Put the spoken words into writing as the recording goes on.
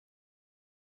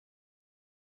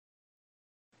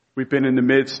We've been in the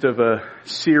midst of a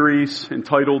series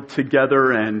entitled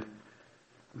Together, and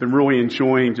I've been really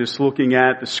enjoying just looking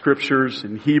at the scriptures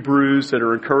in Hebrews that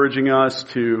are encouraging us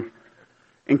to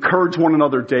encourage one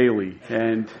another daily.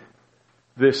 And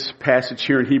this passage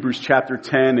here in Hebrews chapter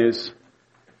 10 is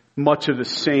much of the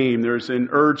same. There's an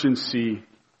urgency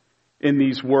in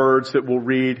these words that we'll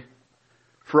read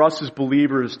for us as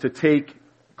believers to take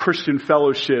Christian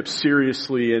fellowship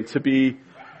seriously and to be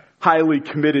highly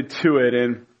committed to it.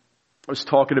 And I was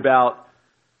talking about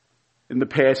in the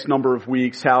past number of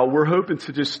weeks how we're hoping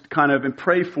to just kind of and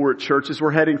pray for it, church, as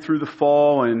we're heading through the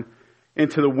fall and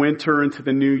into the winter, into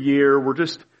the new year. We're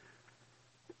just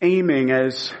aiming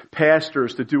as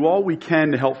pastors to do all we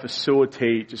can to help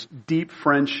facilitate just deep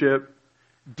friendship,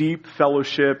 deep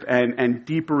fellowship, and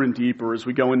deeper as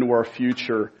we go into our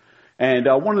future. And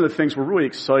one of the things we're really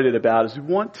excited about is we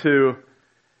want to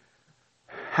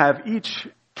have each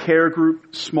care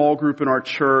group, small group in our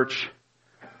church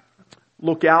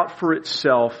look out for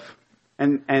itself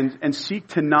and seek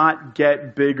to not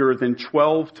get bigger than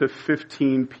 12 to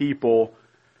 15 people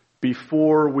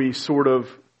before we sort of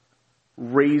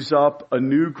raise up a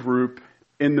new group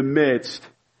in the midst,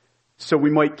 so we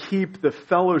might keep the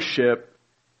fellowship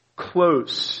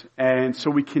close and so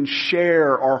we can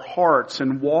share our hearts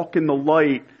and walk in the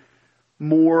light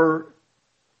more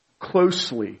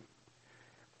closely.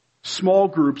 Small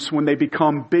groups, when they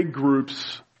become big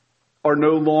groups, are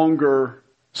no longer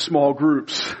small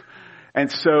groups.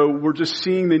 And so we're just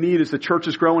seeing the need as the church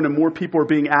is growing and more people are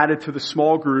being added to the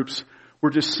small groups.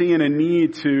 We're just seeing a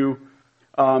need to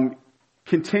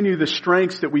continue the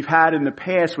strengths that we've had in the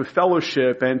past with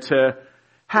fellowship and to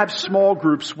have small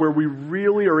groups where we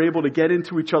really are able to get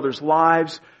into each other's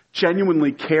lives,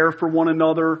 genuinely care for one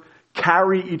another,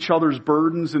 carry each other's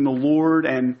burdens in the Lord,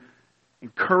 and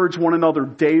encourage one another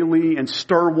daily and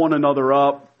stir one another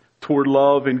up toward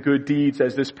love and good deeds,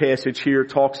 as this passage here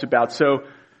talks about. So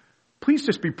please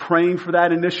just be praying for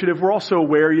that initiative. We're also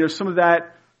aware, some of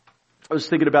that, I was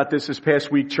thinking about this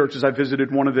past week, church, as I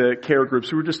visited one of the care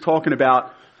groups. We were just talking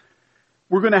about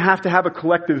we're going to have a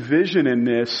collective vision in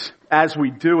this as we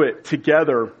do it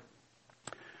together,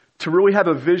 to really have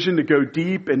a vision to go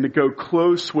deep and to go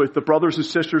close with the brothers and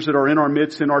sisters that are in our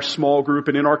midst, in our small group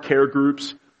and in our care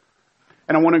groups.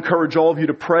 And I want to encourage all of you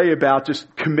to pray about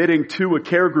just committing to a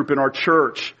care group in our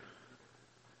church.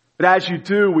 But as you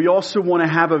do, we also want to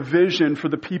have a vision for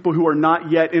the people who are not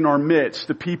yet in our midst,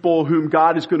 the people whom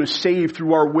God is going to save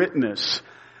through our witness,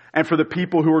 and for the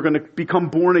people who are going to become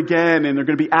born again and they're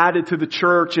going to be added to the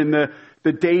church in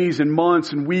the days and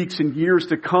months and weeks and years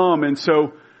to come. And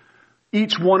so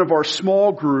each one of our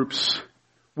small groups,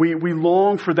 we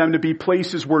long for them to be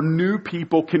places where new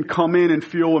people can come in and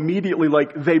feel immediately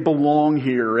like they belong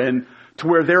here and to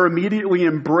where they're immediately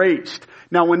embraced.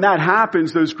 Now, when that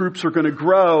happens, those groups are going to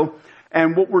grow.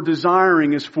 And what we're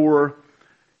desiring is for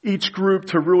each group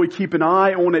to really keep an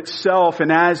eye on itself.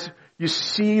 And as you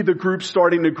see the group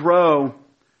starting to grow,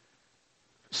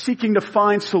 seeking to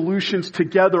find solutions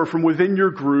together from within your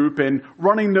group and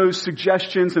running those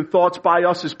suggestions and thoughts by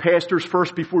us as pastors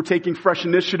first before taking fresh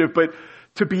initiative, but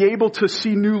to be able to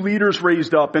see new leaders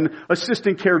raised up and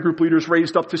assistant care group leaders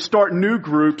raised up to start new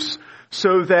groups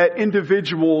so that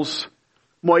individuals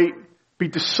might be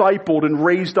discipled and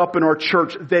raised up in our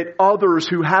church, that others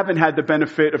who haven't had the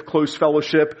benefit of close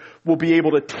fellowship will be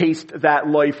able to taste that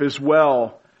life as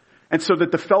well. And so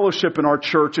that the fellowship in our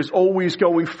church is always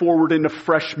going forward in a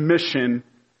fresh mission,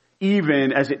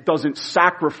 even as it doesn't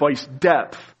sacrifice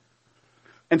depth.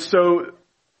 And so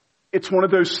it's one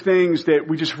of those things that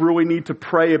we just really need to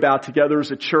pray about together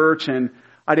as a church. And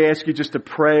I'd ask you just to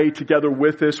pray together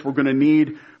with us. We're going to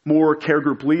need more care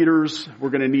group leaders.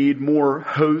 We're going to need more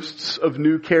hosts of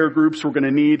new care groups. We're going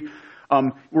to need,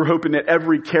 we're hoping that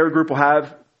every care group will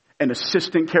have an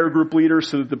assistant care group leader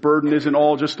so that the burden isn't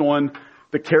all just on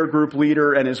the care group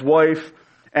leader and his wife.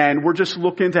 And we're just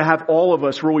looking to have all of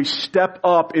us really step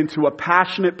up into a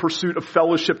passionate pursuit of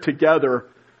fellowship together.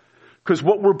 Because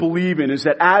what we're believing is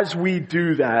that as we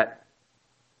do that,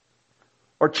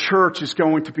 our church is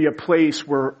going to be a place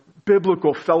where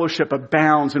biblical fellowship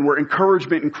abounds and where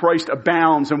encouragement in Christ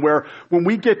abounds and where when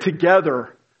we get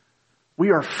together, we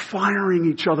are firing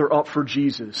each other up for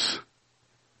Jesus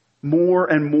more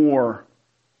and more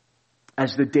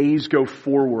as the days go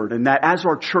forward. And that as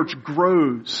our church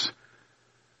grows,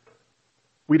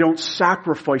 we don't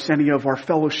sacrifice any of our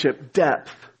fellowship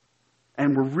depth.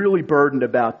 And we're really burdened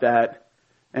about that.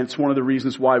 And it's one of the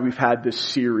reasons why we've had this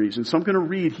series. And so I'm going to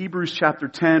read Hebrews chapter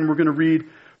 10. We're going to read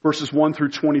verses 1 through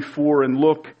 24 and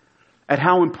look at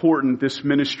how important this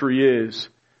ministry is.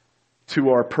 to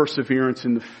our perseverance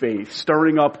in the faith.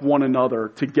 Stirring up one another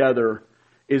together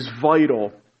is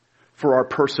vital for our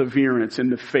perseverance in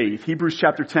the faith. Hebrews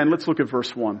chapter 10, let's look at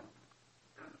verse 1.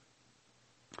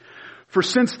 For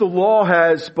since the law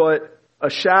has but a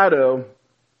shadow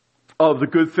of the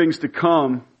good things to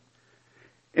come,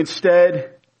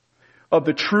 instead of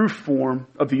the true form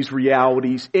of these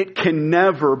realities, it can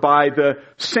never, by the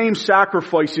same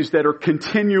sacrifices that are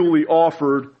continually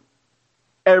offered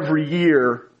every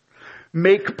year,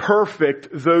 make perfect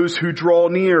those who draw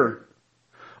near.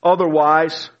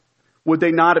 Otherwise, would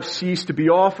they not have ceased to be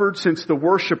offered, since the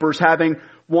worshippers, having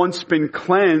once been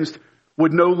cleansed,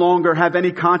 would no longer have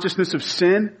any consciousness of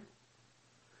sin?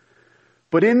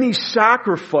 But in these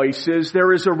sacrifices,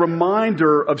 there is a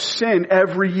reminder of sin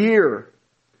every year.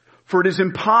 For it is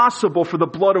impossible for the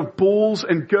blood of bulls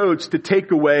and goats to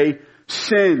take away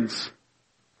sins.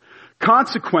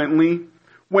 Consequently,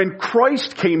 when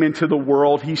Christ came into the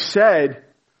world, he said,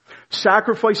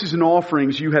 sacrifices and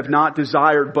offerings you have not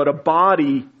desired, but a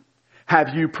body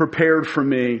have you prepared for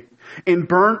me. In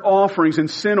burnt offerings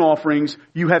and sin offerings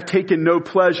you have taken no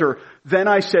pleasure. Then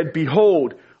I said,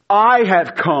 behold, I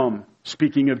have come,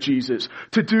 speaking of Jesus,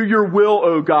 to do your will,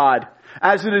 O God,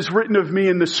 as it is written of me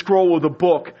in the scroll of the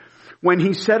book. When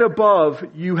he said above,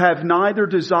 you have neither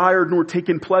desired nor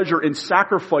taken pleasure in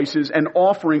sacrifices and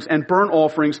offerings and burnt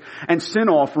offerings and sin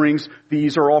offerings,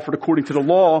 these are offered according to the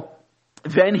law.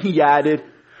 Then he added,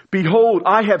 behold,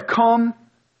 I have come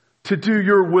to do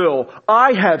your will.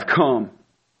 I have come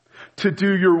to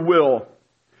do your will.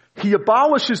 He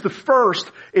abolishes the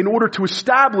first in order to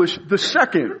establish the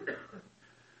second.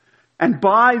 And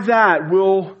by that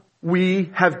will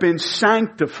we have been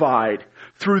sanctified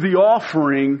through the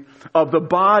offering of the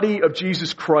body of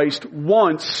Jesus Christ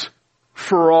once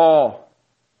for all.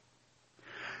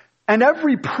 And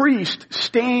every priest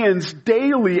stands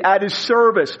daily at his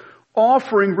service,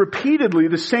 offering repeatedly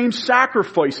the same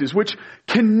sacrifices, which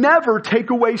can never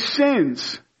take away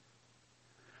sins.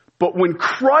 But when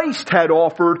Christ had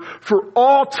offered for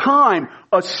all time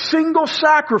a single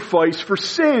sacrifice for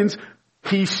sins,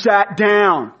 he sat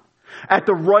down at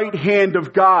the right hand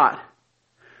of God,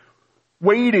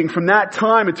 waiting from that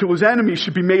time until his enemies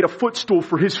should be made a footstool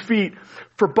for his feet.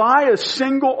 For by a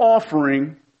single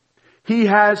offering, he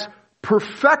has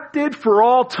perfected for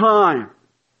all time.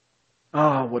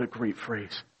 Ah, what a great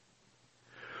phrase.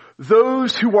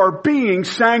 Those who are being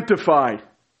sanctified.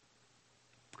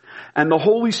 And the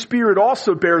Holy Spirit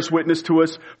also bears witness to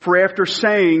us, for after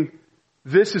saying,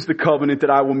 this is the covenant that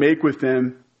I will make with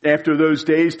them after those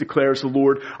days, declares the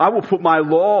Lord, I will put my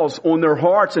laws on their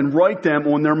hearts and write them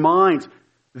on their minds.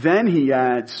 Then he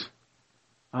adds,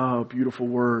 oh, beautiful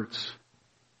words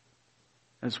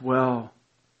as well.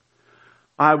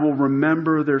 I will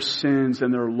remember their sins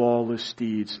and their lawless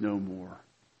deeds no more.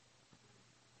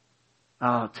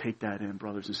 Ah, take that in,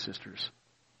 brothers and sisters.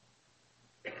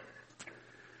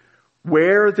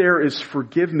 Where there is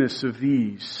forgiveness of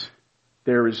these,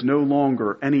 there is no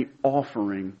longer any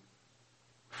offering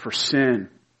for sin.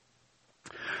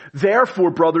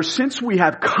 Therefore, brothers, since we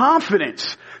have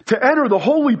confidence to enter the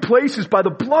holy places by the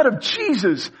blood of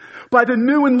Jesus, by the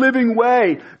new and living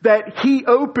way that he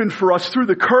opened for us through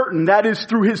the curtain, that is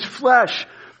through his flesh,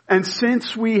 and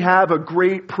since we have a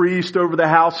great priest over the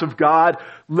house of God,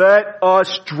 let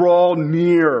us draw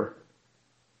near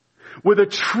with a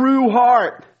true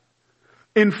heart,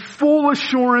 in full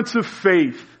assurance of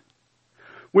faith,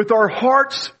 with our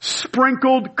hearts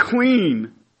sprinkled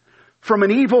clean from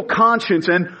an evil conscience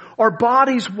and our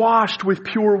bodies washed with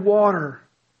pure water.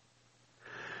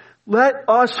 Let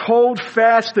us hold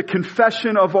fast the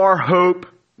confession of our hope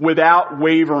without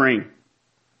wavering.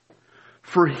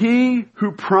 For he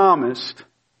who promised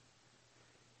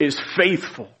is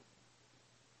faithful.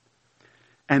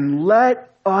 And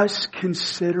let us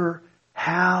consider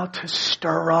how to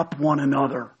stir up one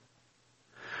another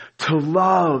to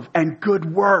love and good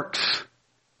works,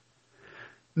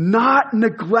 not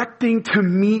neglecting to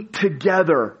meet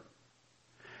together,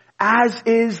 as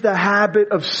is the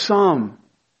habit of some,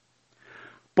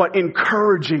 but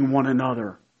encouraging one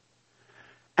another,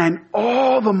 and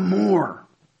all the more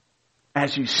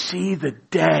as you see the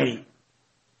day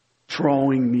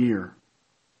drawing near.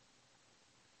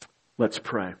 Let's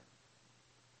pray.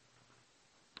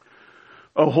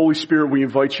 Oh, Holy Spirit, we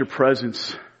invite your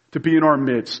presence to be in our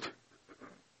midst.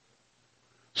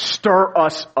 Stir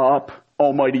us up,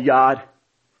 Almighty God.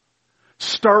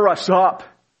 Stir us up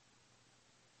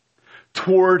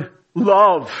toward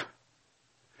love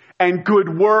and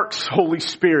good works, Holy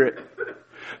Spirit.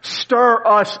 Stir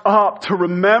us up to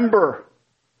remember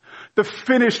the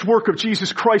finished work of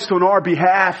Jesus Christ on our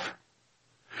behalf.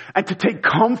 and to take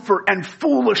comfort and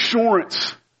full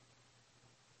assurance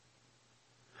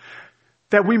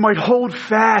that we might hold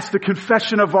fast the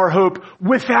confession of our hope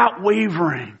without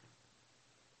wavering.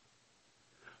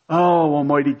 Oh,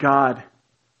 Almighty God,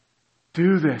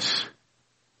 do this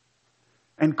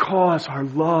and cause our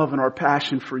love and our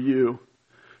passion for you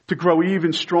to grow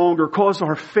even stronger. Cause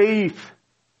our faith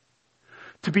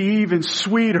to be even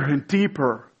sweeter and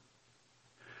deeper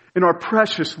in our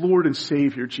precious Lord and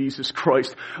Savior, Jesus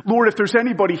Christ. Lord, if there's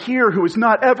anybody here who has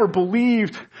not ever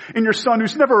believed in your Son,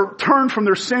 who's never turned from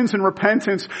their sins in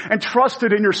repentance and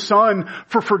trusted in your Son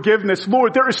for forgiveness,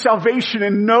 Lord, there is salvation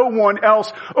in no one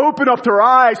else. Open up their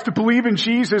eyes to believe in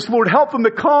Jesus. Lord, help them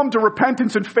to come to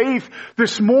repentance and faith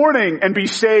this morning and be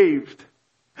saved.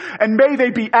 And may they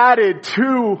be added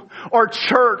to our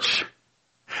church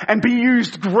and be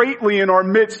used greatly in our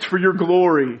midst for your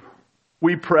glory.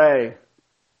 We pray.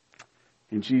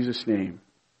 In Jesus' name,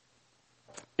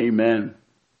 amen.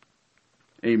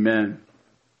 Amen.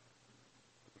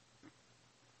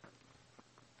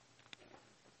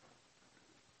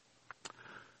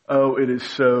 Oh, it is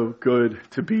so good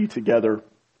to be together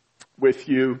with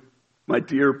you, my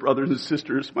dear brothers and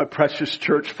sisters, my precious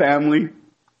church family.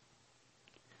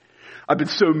 I've been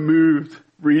so moved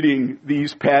reading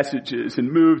these passages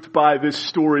and moved by this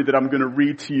story that I'm going to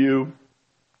read to you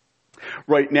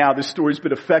right now. This story's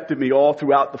been affecting me all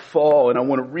throughout the fall, and I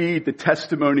want to read the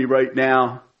testimony right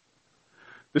now.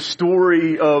 The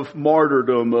story of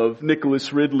martyrdom of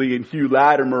Nicholas Ridley and Hugh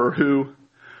Latimer, who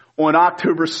on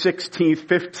October 16th,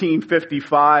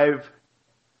 1555,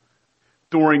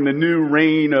 during the new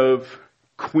reign of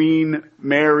Queen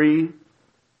Mary,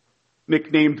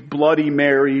 nicknamed Bloody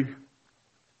Mary,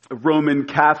 a Roman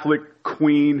Catholic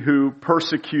queen who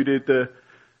persecuted the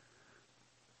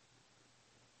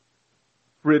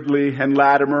Ridley and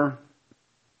Latimer.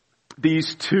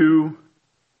 These two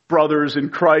brothers in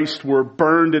Christ were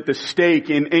burned at the stake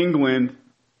in England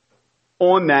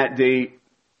on that date,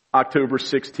 October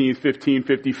 16th,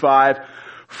 1555,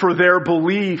 for their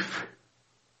belief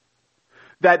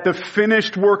that the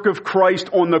finished work of Christ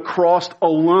on the cross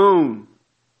alone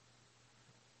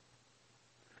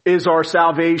is our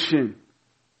salvation.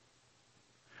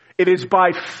 It is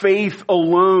by faith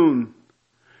alone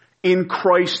in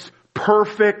Christ's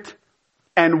perfect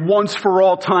and once for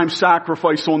all time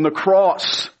sacrifice on the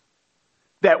cross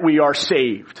that we are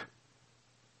saved.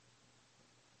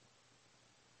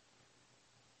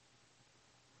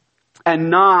 And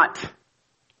not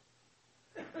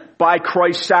by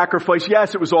Christ's sacrifice.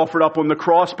 Yes, it was offered up on the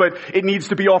cross, but it needs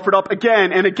to be offered up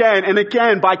again and again and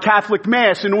again by Catholic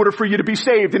Mass in order for you to be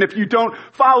saved. And if you don't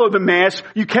follow the Mass,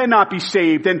 you cannot be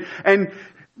saved. And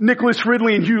Nicholas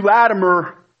Ridley and Hugh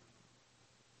Latimer,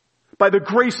 by the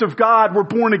grace of God, were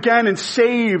born again and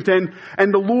saved. And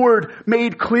the Lord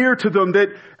made clear to them that,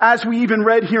 as we even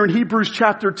read here in Hebrews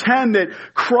chapter 10, that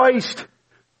Christ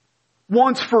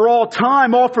once for all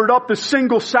time offered up the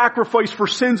single sacrifice for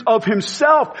sins of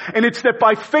himself. And it's that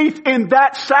by faith in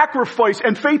that sacrifice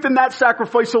and faith in that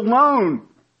sacrifice alone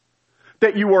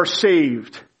that you are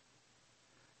saved.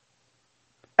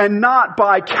 And not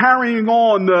by carrying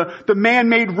on the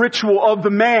man-made ritual of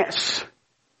the Mass.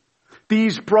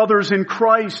 These brothers in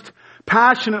Christ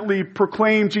passionately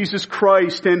proclaimed Jesus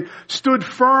Christ and stood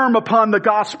firm upon the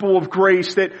gospel of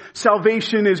grace, that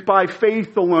salvation is by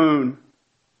faith alone,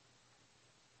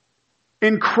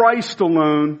 in Christ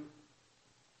alone.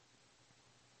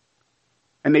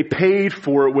 And they paid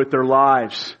for it with their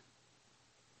lives.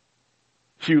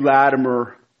 Hugh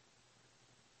Latimer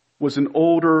was an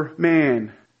older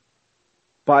man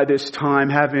by this time,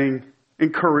 having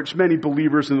encouraged many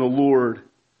believers in the Lord.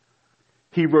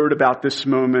 He wrote about this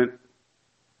moment,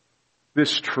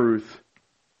 this truth.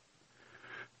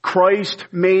 Christ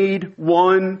made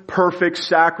one perfect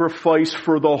sacrifice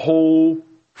for the whole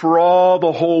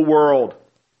world.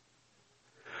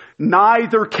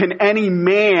 Neither can any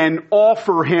man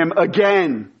offer him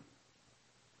again.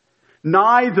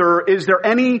 Neither is there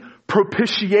any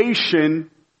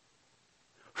propitiation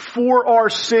for our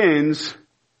sins,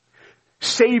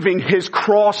 saving his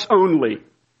cross only.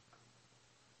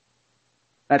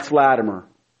 That's Latimer.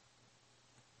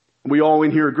 We all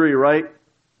in here agree, right?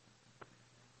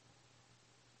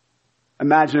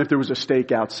 Imagine if there was a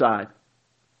stake outside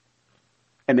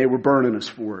and they were burning us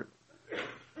for it.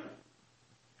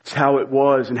 It's how it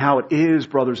was and how it is,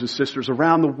 brothers and sisters,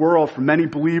 around the world for many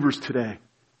believers today.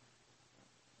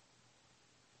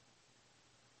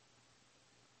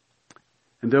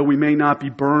 And though we may not be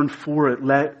burned for it,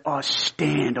 let us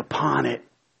stand upon it,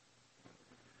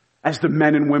 as the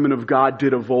men and women of God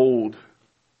did of old.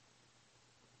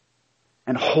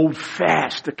 and hold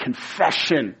fast the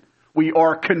confession. We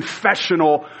are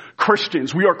confessional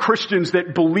Christians. We are Christians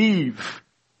that believe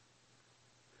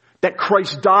that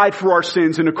Christ died for our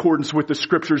sins in accordance with the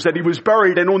Scriptures, that He was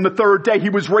buried, and on the third day He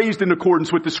was raised in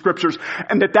accordance with the Scriptures,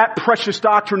 and that precious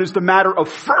doctrine is the matter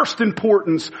of first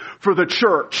importance for the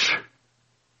church.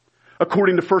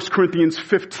 According to 1 Corinthians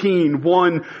 15,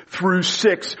 1 through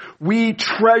 6, we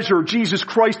treasure Jesus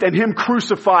Christ and Him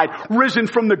crucified, risen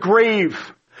from the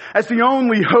grave, as the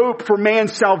only hope for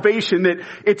man's salvation, that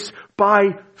it's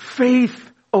by faith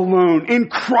alone, in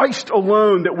Christ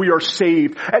alone, that we are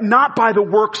saved, and not by the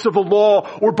works of the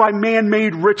law or by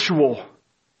man-made ritual.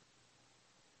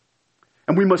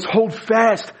 And we must hold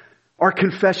fast our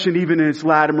confession even as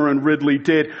Latimer and Ridley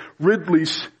did.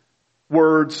 Ridley's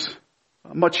words,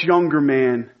 a much younger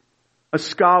man, a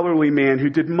scholarly man who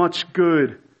did much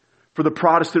good for the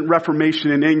Protestant Reformation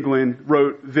in England,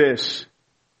 wrote this: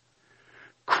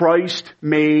 Christ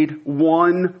made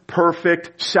one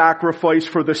perfect sacrifice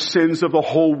for the sins of the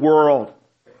whole world,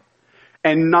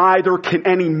 and neither can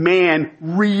any man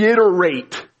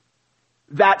reiterate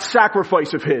that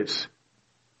sacrifice of His.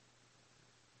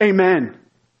 Amen.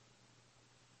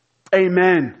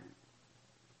 Amen.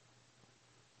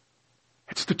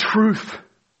 It's the truth.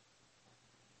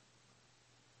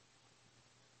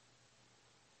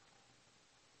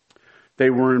 They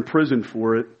were in prison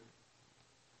for it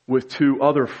with two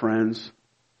other friends.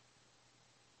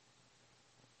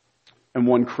 And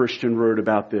one Christian wrote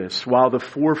about this: while the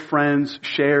four friends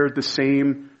shared the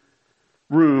same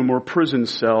room or prison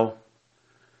cell,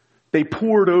 they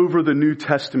pored over the New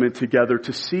Testament together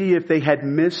to see if they had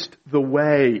missed the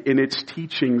way in its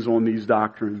teachings on these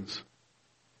doctrines.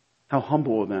 How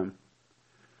humble of them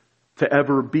to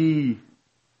ever be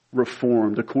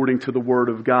reformed according to the Word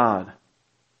of God,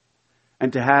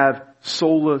 and to have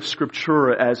sola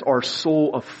scriptura as our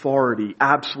sole authority,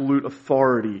 absolute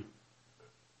authority,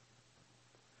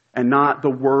 and not the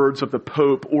words of the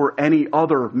Pope or any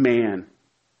other man.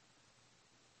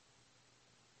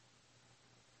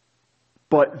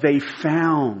 But they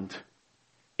found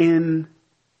in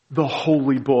the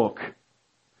Holy Book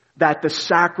that the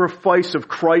sacrifice of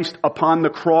Christ upon the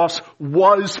cross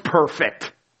was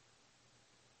perfect,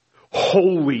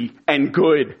 holy, and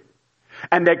good.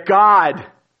 And that God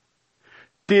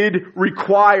did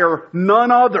require none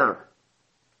other,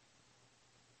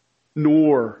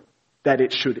 nor that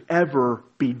it should ever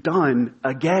be done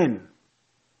again.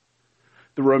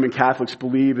 The Roman Catholics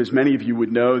believe, as many of you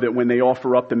would know, that when they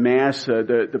offer up the Mass,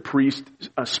 the priest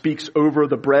speaks over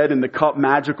the bread and the cup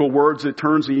magical words that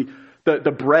turns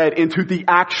the bread into the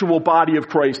actual body of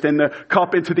Christ and the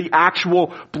cup into the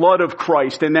actual blood of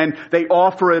Christ. And then they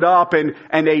offer it up and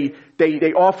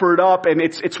they offer it up, and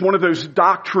it's one of those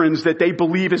doctrines that they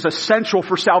believe is essential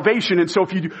for salvation. And so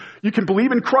if you can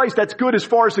believe in Christ, that's good as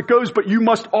far as it goes, but you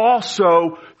must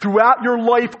also, throughout your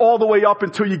life, all the way up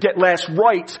until you get last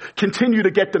rites, continue to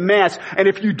get the Mass. And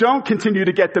if you don't continue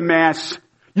to get the Mass,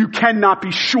 you cannot be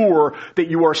sure that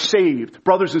you are saved.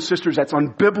 Brothers and sisters, that's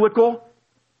unbiblical.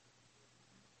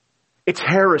 It's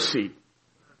heresy.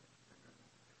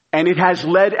 And it has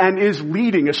led and is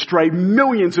leading astray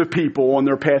millions of people on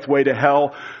their pathway to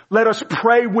hell. Let us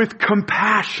pray with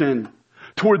compassion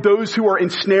toward those who are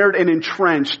ensnared and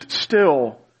entrenched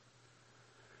still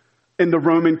in the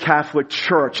Roman Catholic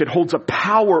Church. It holds a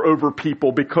power over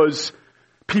people because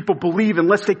people believe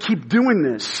unless they keep doing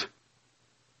this,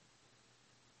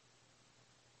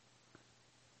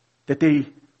 that they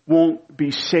won't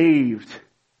be saved.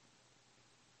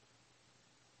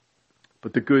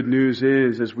 But the good news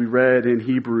is, as we read in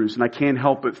Hebrews, and I can't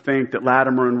help but think that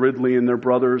Latimer and Ridley and their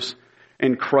brothers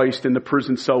in Christ in the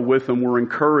prison cell with them were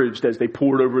encouraged as they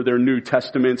pored over their New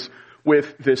Testaments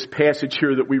with this passage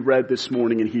here that we read this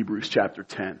morning in Hebrews chapter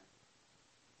 10.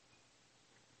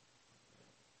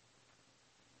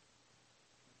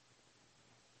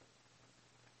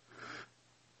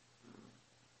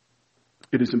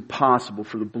 It is impossible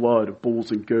for the blood of bulls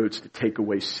and goats to take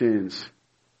away sins.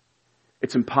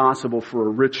 It's impossible for a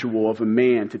ritual of a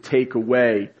man to take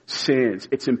away sins.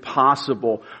 It's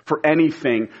impossible for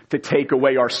anything to take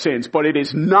away our sins. But it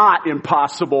is not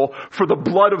impossible for the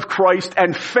blood of Christ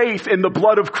and faith in the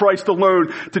blood of Christ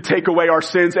alone to take away our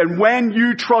sins. And when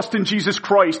you trust in Jesus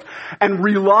Christ and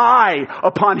rely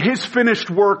upon His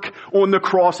finished work on the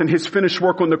cross and His finished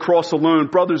work on the cross alone,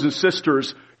 brothers and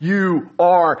sisters, you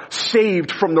are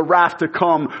saved from the wrath to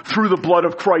come through the blood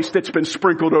of Christ that's been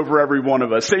sprinkled over every one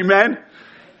of us. Amen?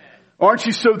 Aren't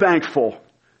you so thankful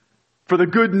for the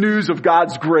good news of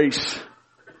God's grace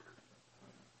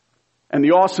and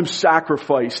the awesome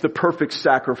sacrifice, the perfect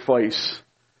sacrifice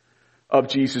of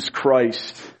Jesus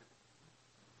Christ?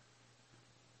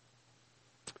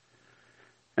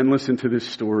 And listen to this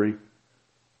story.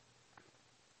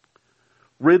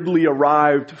 Ridley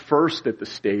arrived first at the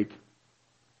stake,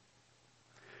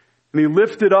 and he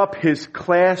lifted up his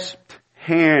clasped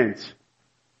hands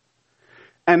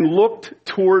and looked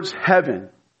towards heaven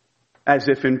as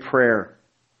if in prayer.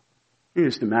 You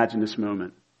just imagine this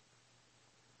moment.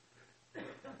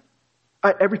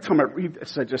 Every time I read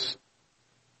this,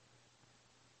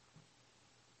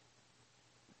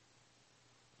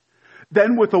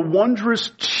 Then with a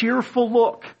wondrous, cheerful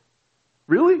look.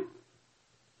 Really?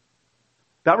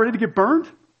 About ready to get burned?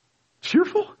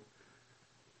 Cheerful?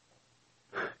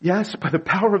 Yes, by the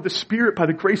power of the Spirit, by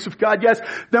the grace of God, yes.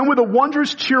 Then with a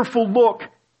wondrous, cheerful look,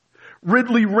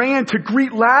 Ridley ran to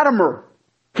greet Latimer.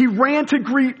 He ran to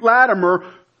greet Latimer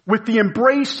with the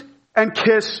embrace and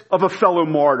kiss of a fellow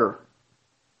martyr.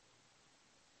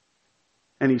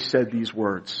 And he said these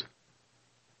words,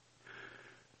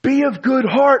 "Be of good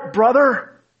heart,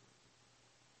 brother,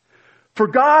 for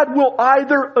God will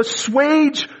either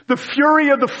assuage the fury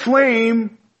of the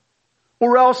flame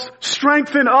or else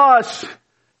strengthen us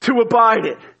to abide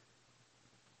it."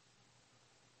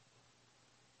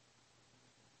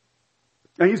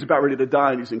 Now he's about ready to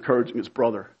die and he's encouraging his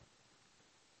brother.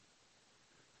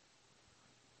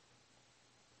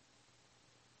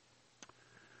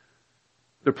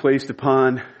 They're placed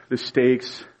upon the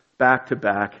stakes back to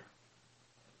back.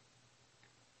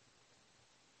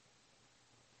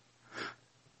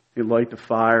 They light the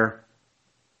fire.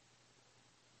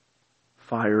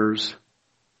 Fires.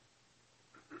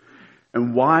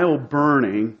 And while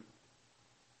burning,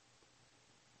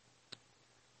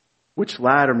 which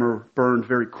Latimer burned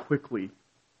very quickly,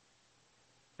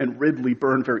 and Ridley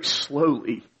burned very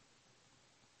slowly.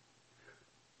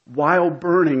 While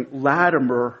burning,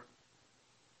 Latimer,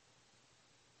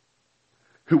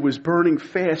 who was burning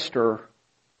faster,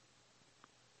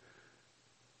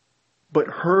 but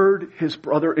heard his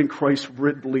brother in Christ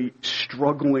Ridley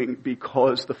struggling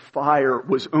because the fire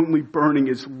was only burning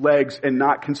his legs and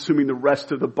not consuming the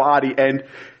rest of the body, and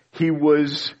he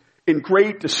was in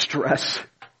great distress.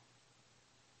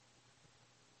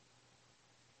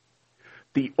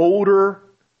 The older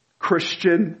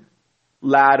Christian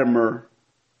Latimer,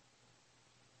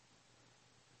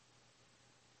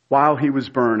 while he was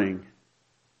burning,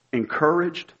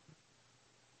 encouraged,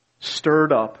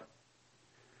 stirred up,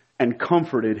 and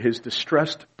comforted his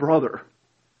distressed brother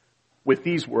with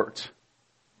these words.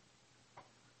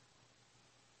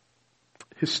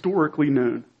 Historically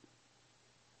known.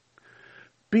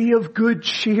 "Be of good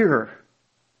cheer,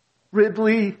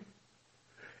 Ridley,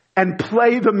 and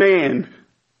play the man.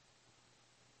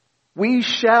 We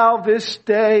shall this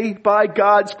day, by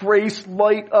God's grace,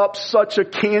 light up such a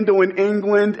candle in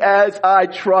England as I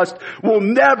trust will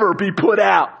never be put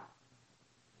out."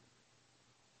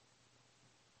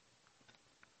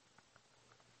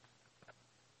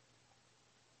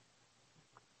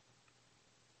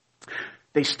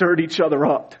 They stirred each other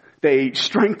up. They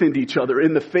strengthened each other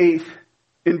in the faith,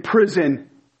 in prison,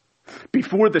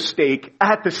 before the stake,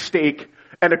 at the stake,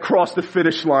 and across the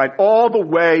finish line, all the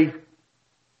way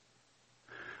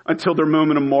until their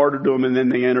moment of martyrdom, and then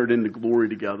they entered into glory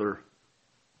together.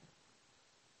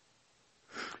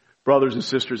 Brothers and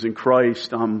sisters in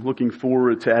Christ, I'm looking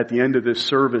forward to, at the end of this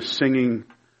service, singing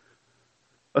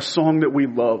a song that we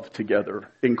love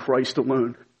together, In Christ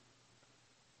Alone.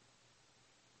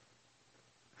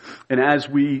 And as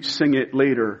we sing it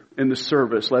later in the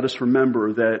service, let us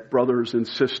remember that brothers and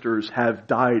sisters have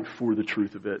died for the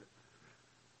truth of it.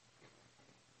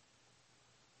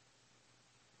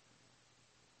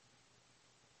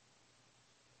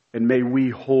 And may we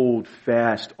hold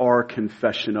fast our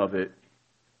confession of it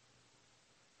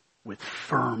with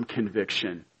firm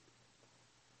conviction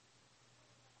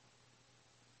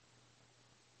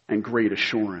and great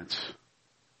assurance.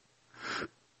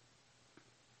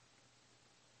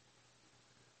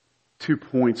 Two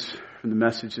points from the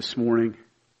message this morning.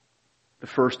 The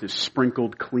first is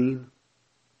sprinkled clean.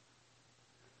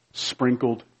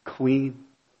 Sprinkled clean.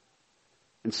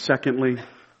 And secondly,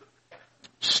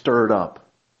 stirred up.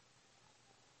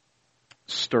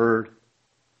 Stirred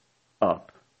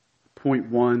up. Point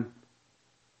one,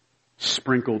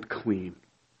 sprinkled clean.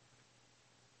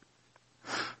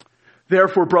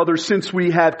 Therefore, brothers, since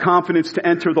we have confidence to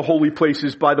enter the holy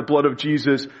places by the blood of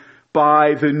Jesus,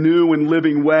 by the new and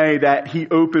living way that He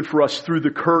opened for us through the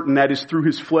curtain, that is through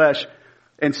His flesh,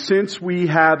 and since we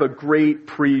have a great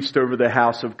priest over the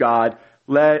house of God,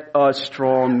 let us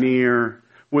draw near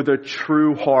with a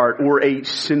true heart, or a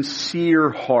sincere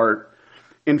heart,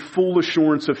 in full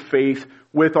assurance of faith,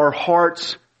 with our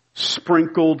hearts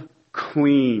sprinkled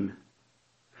clean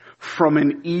from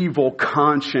an evil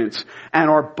conscience, and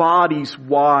our bodies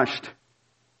washed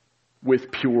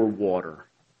with pure water.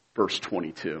 Verse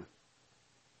 22.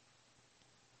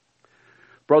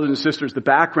 Brothers and sisters, the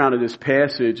background of this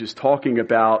passage is talking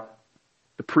about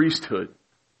the priesthood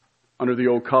under the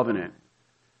Old Covenant.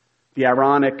 The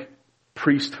Aaronic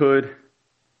priesthood,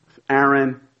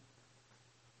 Aaron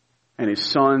and his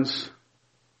sons.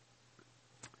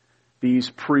 These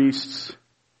priests,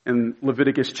 in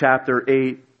Leviticus chapter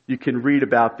 8, you can read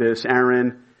about this.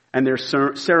 Aaron and their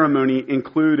ceremony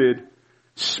included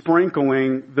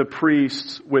sprinkling the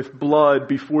priests with blood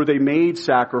before they made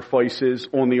sacrifices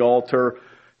on the altar,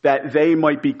 that they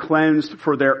might be cleansed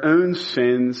for their own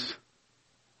sins.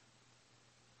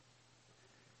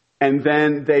 And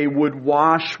then they would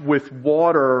wash with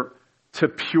water to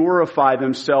purify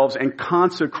themselves and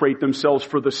consecrate themselves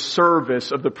for the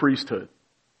service of the priesthood.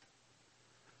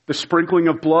 The sprinkling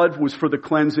of blood was for the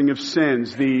cleansing of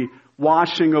sins. The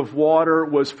washing of water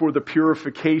was for the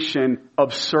purification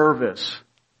of service.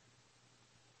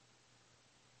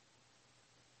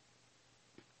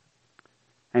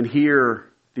 And here,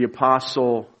 the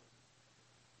apostle,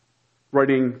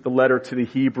 writing the letter to the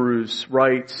Hebrews,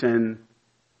 writes and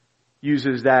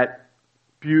uses that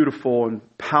beautiful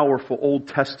and powerful Old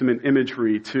Testament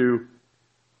imagery to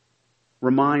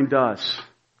remind us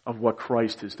of what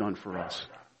Christ has done for us.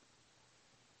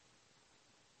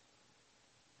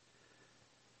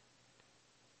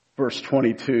 Verse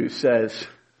 22 says,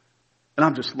 and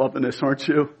I'm just loving this, aren't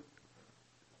you?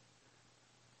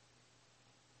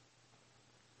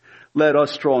 Let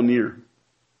us draw near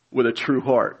with a true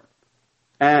heart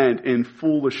and in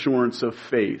full assurance of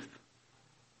faith.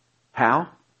 How?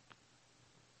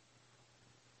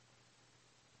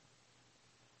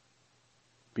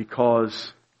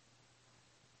 Because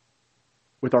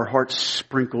with our hearts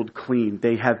sprinkled clean,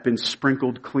 they have been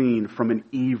sprinkled clean from an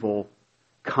evil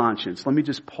conscience. Let me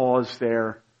just pause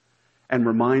there and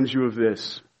remind you of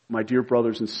this, my dear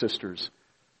brothers and sisters.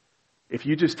 If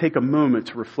you just take a moment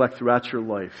to reflect throughout your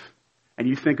life, and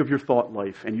you think of your thought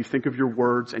life, and you think of your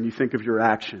words, and you think of your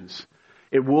actions,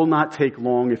 it will not take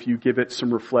long if you give it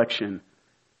some reflection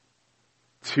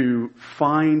to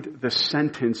find the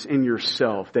sentence in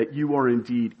yourself that you are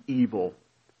indeed evil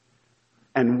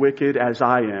and wicked as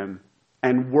I am,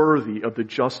 and worthy of the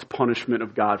just punishment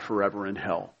of God forever in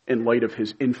hell, in light of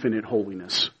His infinite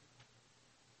holiness.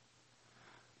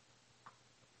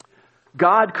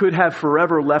 God could have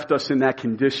forever left us in that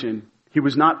condition. He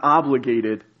was not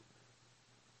obligated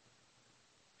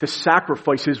to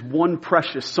sacrifice His one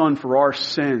precious Son for our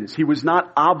sins. He was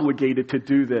not obligated to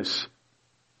do this.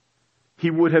 He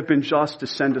would have been just to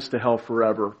send us to hell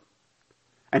forever.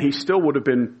 And He still would have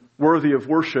been worthy of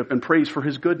worship and praise for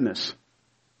His goodness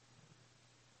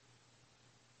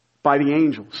by the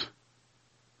angels.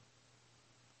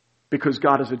 Because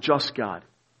God is a just God,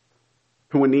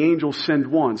 who when the angels sinned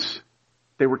once,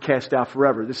 they were cast out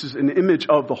forever. This is an image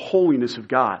of the holiness of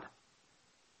God.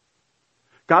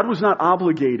 God was not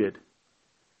obligated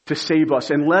to save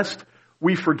us. And lest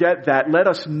we forget that, let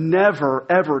us never,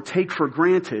 ever take for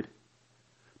granted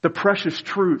the precious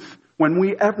truth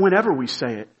whenever we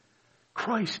say it.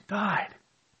 Christ died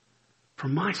for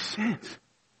my sins.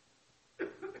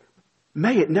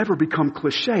 May it never become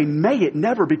cliche. May it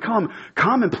never become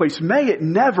commonplace. May it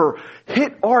never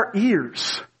hit our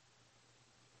ears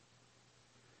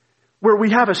where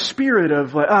we have a spirit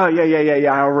of like, oh,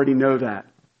 yeah, I already know that.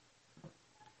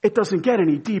 It doesn't get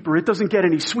any deeper. It doesn't get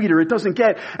any sweeter. It doesn't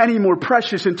get any more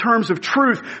precious in terms of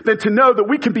truth than to know that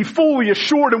we can be fully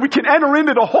assured and we can enter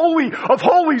into the Holy of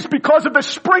Holies because of the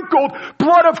sprinkled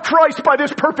blood of Christ by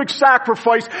this perfect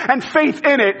sacrifice and faith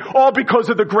in it, all because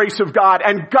of the grace of God.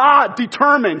 And God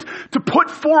determined to put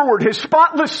forward His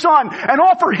spotless Son and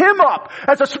offer Him up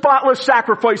as a spotless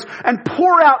sacrifice and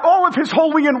pour out all of His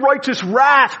holy and righteous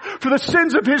wrath for the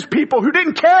sins of His people who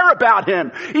didn't care about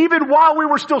Him. Even while we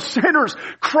were still sinners,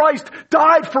 Christ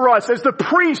died for us as the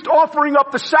priest offering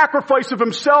up the sacrifice of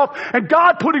Himself, and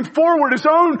God putting forward His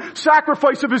own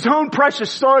sacrifice of His own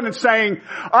precious Son and saying,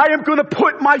 I am going to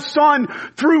put my Son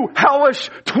through hellish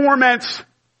torments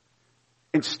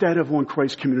instead of on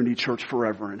Christ Community Church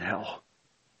forever in hell.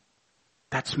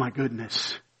 That's my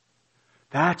goodness.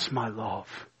 That's my love.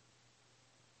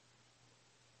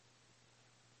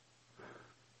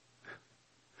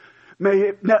 May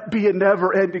it not be a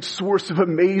never-ending source of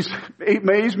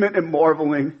amazement and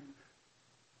marveling.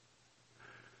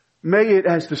 May it,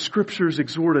 as the Scriptures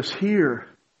exhort us here,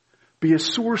 be a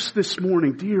source this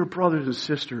morning, dear brothers and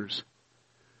sisters,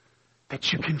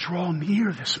 that you can draw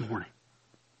near this morning.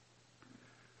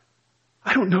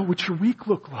 I don't know what your week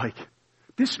looked like.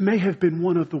 this may have been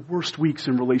one of the worst weeks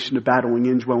in relation to battling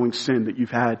indwelling sin that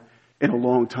you've had in a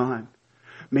long time.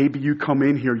 Maybe you come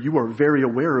in here, you are very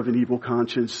aware of an evil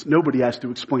conscience. Nobody has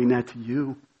to explain that to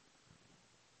you.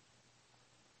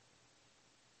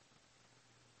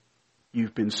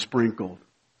 You've been sprinkled,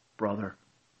 brother.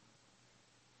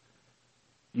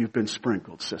 You've been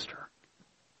sprinkled, sister.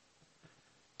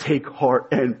 Take heart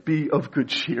and be of good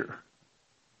cheer.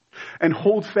 And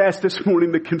hold fast this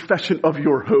morning the confession of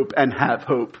your hope and have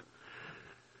hope.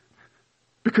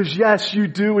 Because yes, you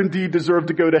do indeed deserve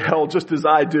to go to hell just as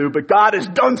I do, but God has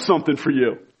done something for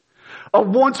you. A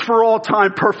once for all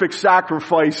time perfect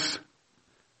sacrifice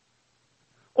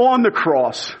on the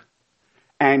cross.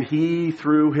 And He,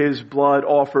 through His blood,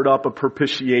 offered up a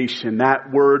propitiation.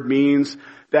 That word means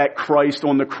that Christ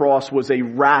on the cross was a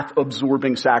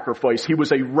wrath-absorbing sacrifice. He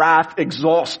was a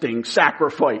wrath-exhausting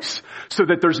sacrifice. So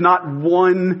that there's not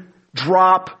one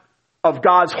drop of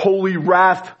God's holy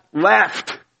wrath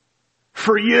left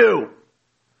for you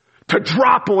to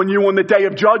drop on you on the day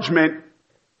of judgment.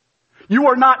 You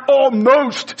are not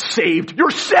almost saved.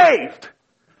 You're saved.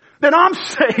 Then I'm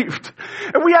saved.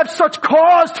 And we have such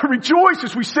cause to rejoice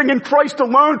as we sing in Christ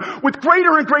alone with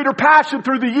greater and greater passion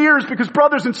through the years, because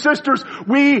brothers and sisters,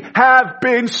 we have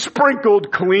been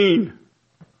sprinkled clean.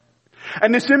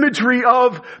 And this imagery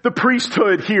of the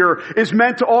priesthood here is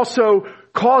meant to also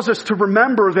cause us to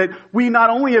remember that we not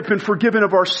only have been forgiven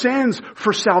of our sins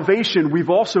for salvation,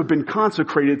 we've also been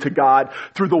consecrated to God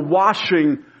through the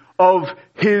washing of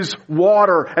His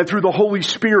water and through the Holy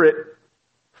Spirit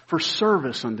for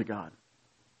service unto God.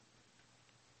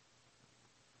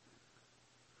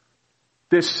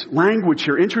 This language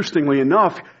here, interestingly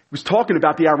enough, was talking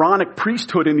about the Aaronic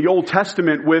priesthood in the Old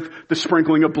Testament with the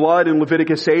sprinkling of blood in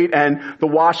Leviticus 8 and the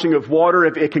washing of water.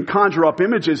 It can conjure up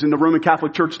images, and the Roman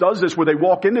Catholic Church does this, where they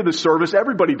walk into the service,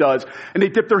 everybody does, and they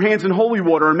dip their hands in holy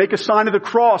water and make a sign of the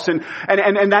cross. And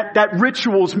that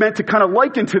ritual is meant to kind of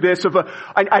liken to this of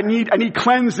I need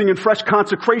cleansing and fresh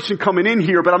consecration coming in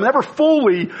here, but I'm never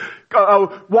fully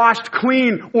washed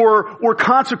clean or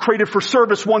consecrated for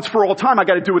service once for all time. I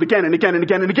got to do it again and again and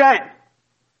again and again.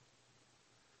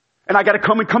 And I got to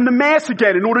come to Mass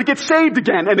again in order to get saved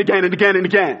again and again and again and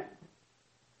again.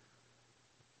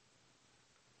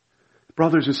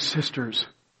 Brothers and sisters,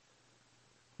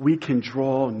 we can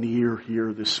draw near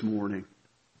here this morning,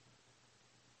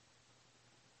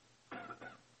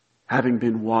 having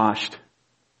been washed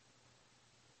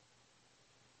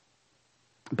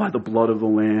by the blood of the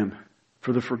Lamb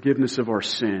for the forgiveness of our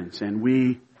sins. And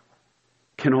we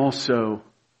can also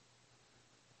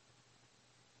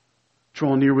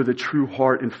draw near with a true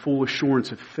heart and full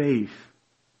assurance of faith.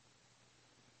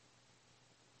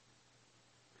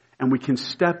 And we can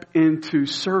step into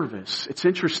service. It's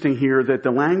interesting here that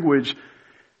the language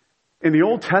in the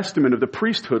Old Testament of the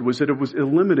priesthood was that it was a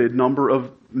limited number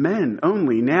of men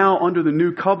only. Now, under the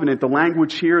new covenant, the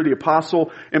language here the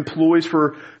apostle employs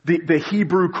for the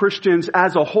Hebrew Christians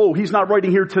as a whole. He's not writing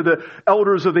here to the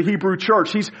elders of the Hebrew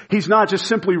church. He's not just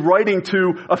simply writing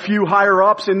to a few higher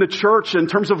ups in the church in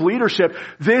terms of leadership.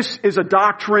 This is a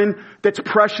doctrine that's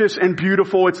precious and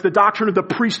beautiful. It's the doctrine of the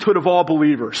priesthood of all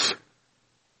believers,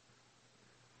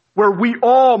 where we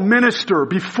all minister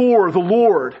before the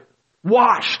Lord,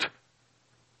 washed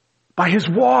by His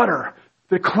water,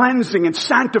 the cleansing and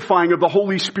sanctifying of the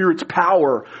Holy Spirit's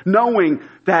power, knowing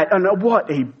that, and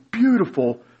what a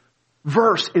beautiful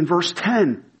verse in verse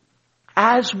 10.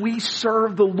 As we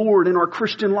serve the Lord in our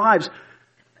Christian lives,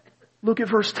 look at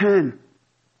verse 10.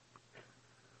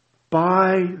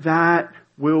 By that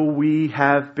will we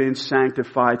have been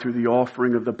sanctified through the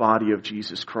offering of the body of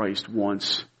Jesus Christ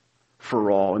once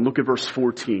for all. And look at verse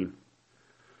 14.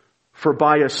 For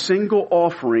by a single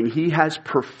offering He has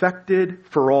perfected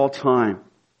for all time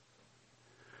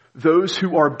those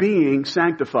who are being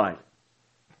sanctified.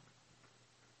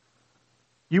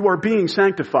 You are being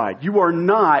sanctified. You are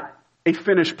not a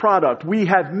finished product. We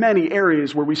have many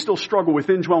areas where we still struggle with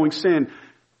indwelling sin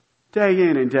day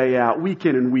in and day out, week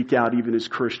in and week out, even as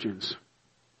Christians.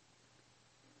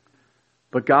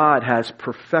 But God has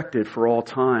perfected for all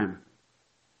time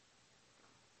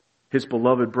His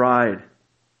beloved bride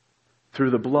through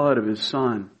the blood of His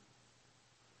Son.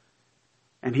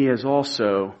 And He has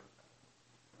also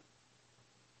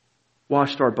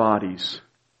washed our bodies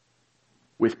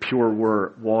with pure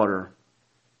water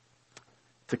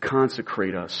to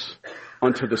consecrate us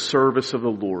unto the service of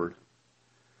the Lord,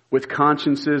 with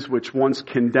consciences which once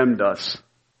condemned us.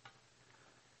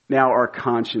 Now our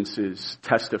consciences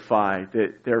testify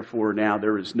that therefore now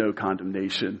there is no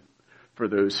condemnation for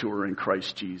those who are in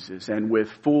Christ Jesus. And with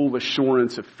full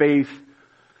assurance of faith,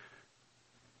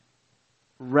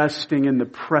 resting in the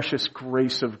precious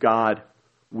grace of God,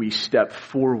 we step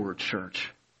forward,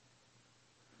 church,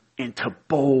 into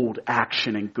bold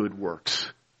action and good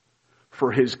works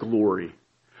for His glory.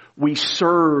 We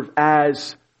serve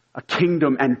as a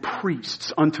kingdom and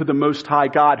priests unto the Most High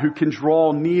God, who can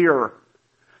draw near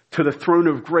to the throne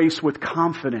of grace with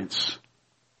confidence,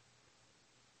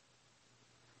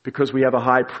 because we have a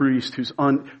high priest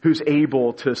who's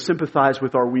able to sympathize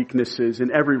with our weaknesses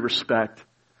in every respect,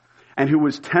 and who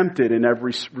was tempted in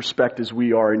every respect as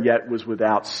we are, and yet was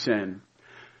without sin.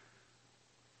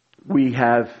 We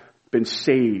have been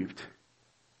saved.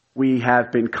 We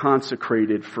have been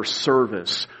consecrated for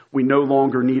service. We no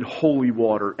longer need holy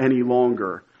water any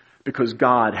longer, because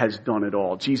God has done it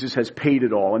all. Jesus has paid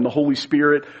it all, and the Holy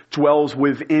Spirit dwells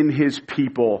within His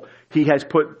people. He has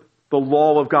put the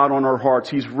law of God on our hearts.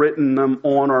 He's written them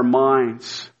on our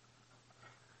minds.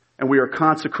 And we are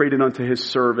consecrated unto His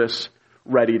service,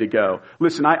 ready to go.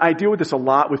 Listen, I deal with this a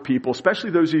lot with people,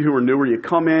 especially those of you who are newer. You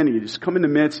come in, and you just come in the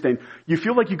midst, and you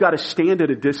feel like you got to stand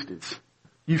at a distance.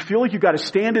 You feel like you got to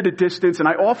stand at a distance, and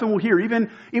I often will hear, even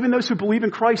those who believe in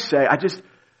Christ say, I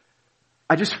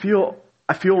just feel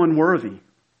unworthy.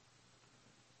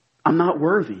 I'm not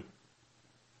worthy.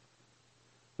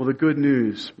 Well, the good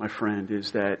news, my friend,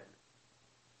 is that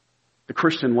the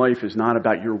Christian life is not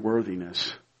about your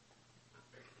worthiness.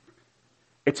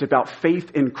 It's about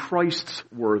faith in Christ's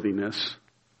worthiness.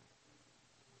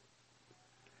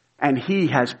 And He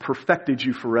has perfected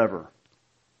you forever.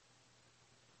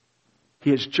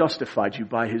 He has justified you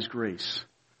by His grace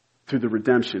through the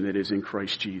redemption that is in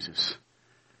Christ Jesus.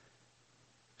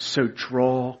 So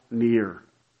draw near.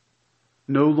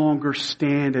 No longer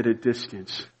stand at a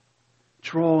distance.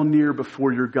 Draw near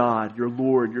before your God, your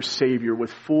Lord, your Savior,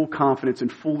 with full confidence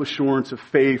and full assurance of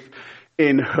faith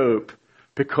in hope,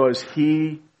 because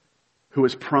He who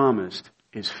has promised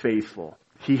is faithful.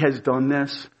 He has done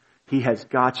this. He has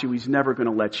got you. He's never going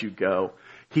to let you go.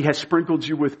 He has sprinkled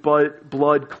you with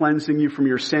blood, cleansing you from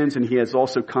your sins, and He has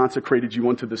also consecrated you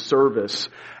unto the service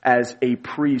as a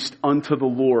priest unto the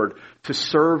Lord, to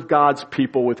serve God's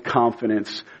people with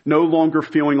confidence, no longer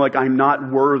feeling like I'm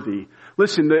not worthy.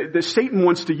 Listen, the Satan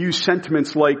wants to use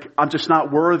sentiments like, I'm just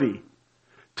not worthy,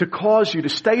 to cause you to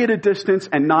stay at a distance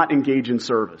and not engage in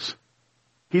service.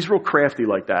 He's real crafty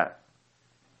like that.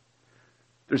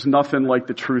 There's nothing like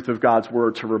the truth of God's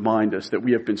word to remind us that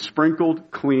we have been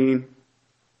sprinkled clean,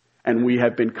 and we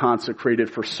have been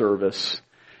consecrated for service,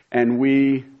 and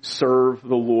we serve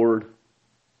the Lord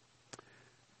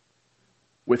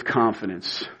with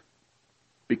confidence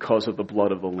because of the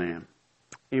blood of the Lamb.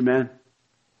 Amen.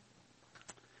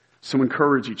 So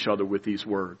encourage each other with these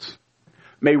words.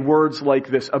 May words like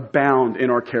this abound in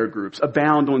our care groups,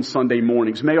 abound on Sunday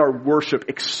mornings. May our worship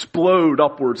explode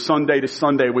upward Sunday to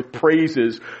Sunday with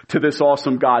praises to this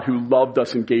awesome God who loved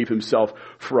us and gave Himself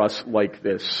for us like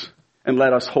this. And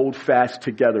let us hold fast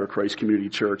together, Christ Community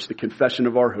Church, the confession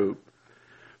of our hope.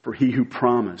 For He who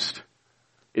promised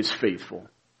is faithful.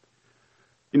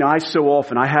 You know,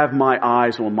 I have my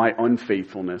eyes on my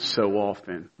unfaithfulness so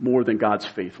often, more than God's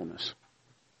faithfulness.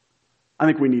 I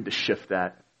think we need to shift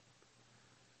that.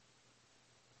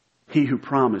 He who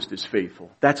promised is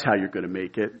faithful. That's how you're going to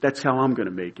make it. That's how I'm going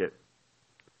to make it.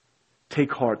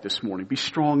 Take heart this morning. Be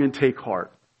strong and take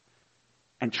heart.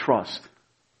 And trust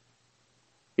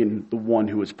in the one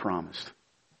who has promised.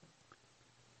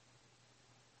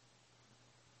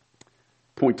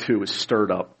 Point 2 is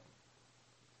stirred up.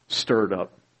 Stirred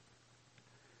up.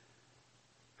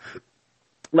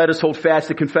 Let us hold fast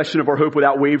the confession of our hope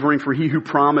without wavering, for He who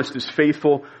promised is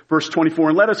faithful. Verse 24,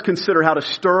 and let us consider how to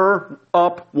stir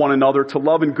up one another to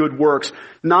love and good works,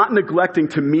 not neglecting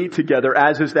to meet together,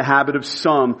 as is the habit of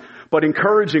some, but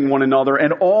encouraging one another,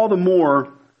 and all the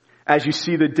more as you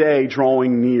see the day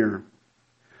drawing near.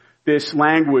 This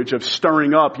language of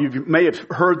stirring up, you may have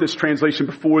heard this translation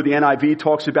before. The NIV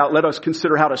talks about, let us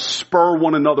consider how to spur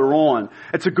one another on.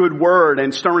 It's a good word,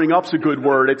 and stirring up's a good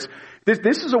word.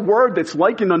 This is a word that's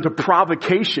likened unto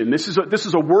provocation. This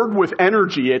is a word with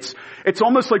energy. It's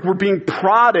almost like we're being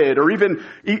prodded or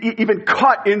even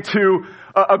cut into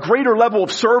a greater level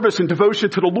of service and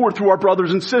devotion to the Lord through our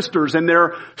brothers and sisters, and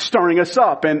they're stirring us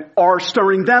up and are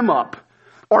stirring them up.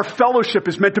 Our fellowship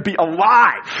is meant to be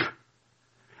alive.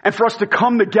 And for us to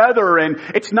come together, and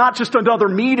it's not just another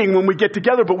meeting when we get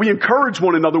together, but we encourage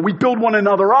one another. We build one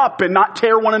another up and not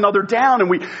tear one another down. And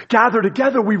we gather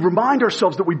together. We remind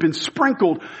ourselves that we've been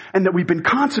sprinkled and that we've been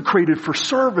consecrated for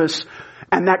service.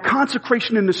 And that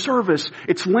consecration in the service,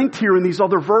 it's linked here in these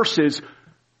other verses.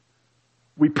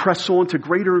 We press on to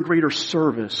greater and greater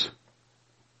service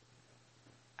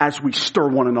as we stir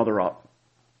one another up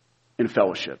in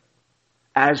fellowship.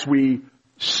 as we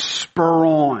spur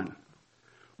on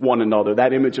one another.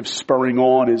 That image of spurring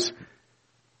on is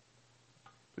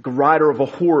like a rider of a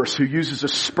horse who uses a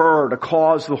spur to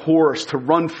cause the horse to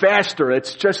run faster.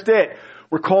 It's just it.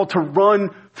 We're called to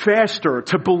run faster,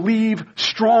 to believe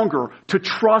stronger, to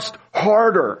trust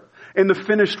harder in the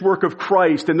finished work of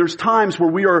Christ. And there's times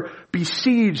where we are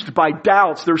besieged by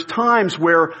doubts. There's times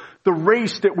where the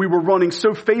race that we were running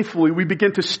so faithfully, we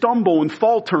begin to stumble and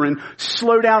falter and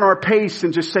slow down our pace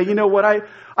and just say, you know what,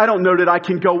 I don't know that I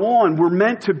can go on. We're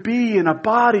meant to be in a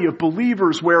body of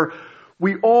believers where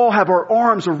we all have our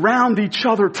arms around each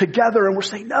other together and we're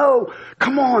saying, no,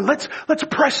 come on, let's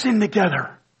press in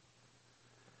together.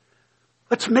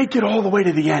 Let's make it all the way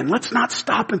to the end. Let's not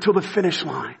stop until the finish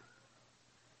line.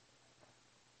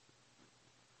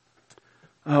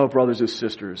 Oh, brothers and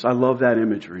sisters, I love that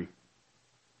imagery.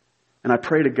 And I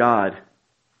pray to God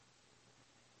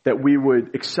that we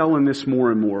would excel in this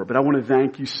more and more. But I want to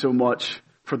thank you so much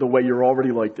for the way you're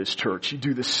already like this church. You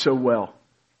do this so well.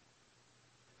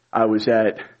 I was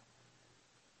at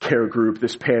care group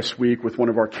this past week with one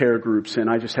of our care groups, and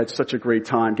I just had such a great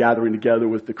time gathering together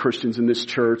with the Christians in this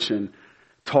church and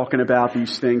talking about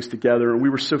these things together. And we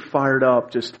were so fired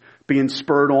up, just being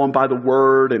spurred on by the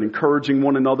word and encouraging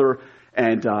one another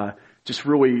and just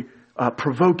really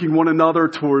provoking one another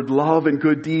toward love and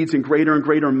good deeds in greater and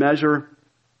greater measure.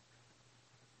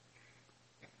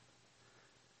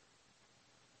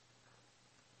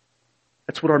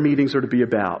 That's what our meetings are to be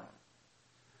about.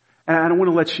 And I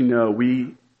want to let you know,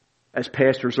 we as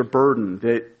pastors are burdened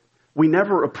that we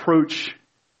never approach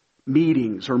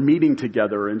meetings or meeting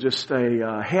together in just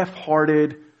a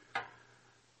half-hearted,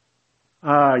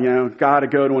 gotta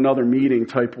go to another meeting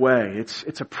type way.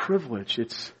 It's a privilege.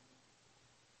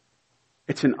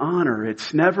 It's an honor.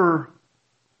 It's never,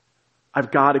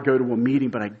 I've got to go to a meeting,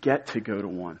 but I get to go to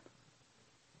one.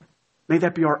 May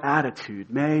that be our attitude.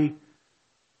 May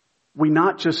we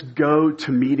not just go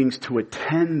to meetings to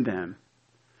attend them.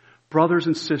 Brothers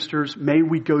and sisters, may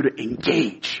we go to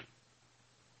engage.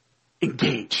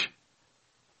 Engage.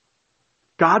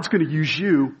 God's going to use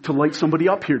you to light somebody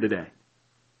up here today.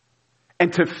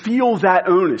 And to feel that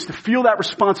onus, to feel that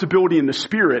responsibility in the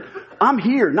Spirit. I'm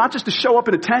here not just to show up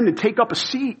and attend and take up a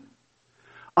seat.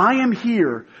 I am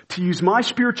here to use my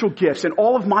spiritual gifts and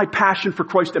all of my passion for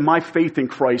Christ and my faith in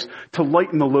Christ to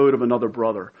lighten the load of another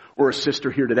brother or a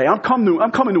sister here today. I'm coming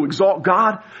to exalt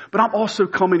God, but I'm also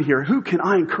coming here. Who can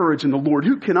I encourage in the Lord?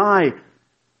 Who can I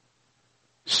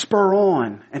spur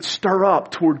on and stir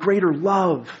up toward greater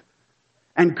love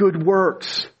and good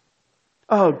works?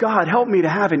 Oh, God, help me to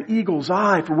have an eagle's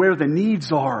eye for where the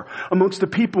needs are amongst the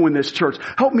people in this church.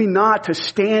 Help me not to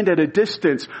stand at a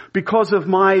distance because of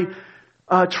my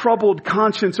troubled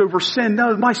conscience over sin.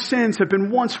 No, my sins have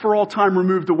been once for all time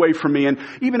removed away from me. And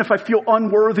even if I feel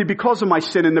unworthy because of my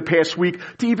sin in the past week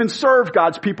to even serve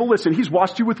God's people, listen, He's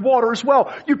washed you with water as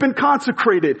well. You've been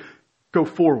consecrated. Go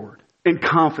forward in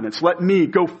confidence. Let me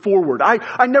go forward.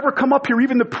 I never come up here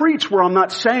even to preach where I'm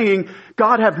not saying,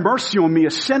 God have mercy on me,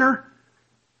 a sinner.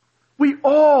 We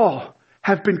all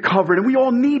have been covered and we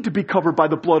all need to be covered by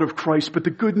the blood of Christ. But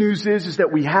the good news is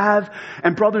that we have.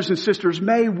 And brothers and sisters,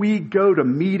 may we go to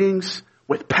meetings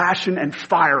with passion and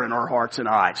fire in our hearts and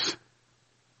eyes.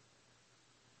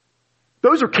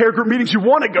 Those are care group meetings you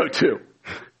want to go to.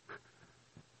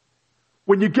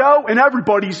 When you go and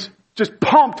everybody's just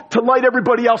pumped to light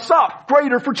everybody else up,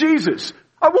 greater for Jesus.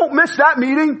 I won't miss that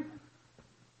meeting.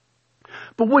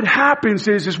 But what happens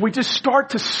is we just start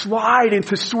to slide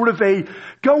into sort of a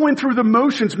going through the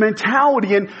motions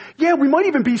mentality. And yeah, we might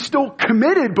even be still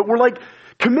committed, but we're like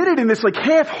committed in this like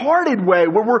half-hearted way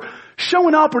where we're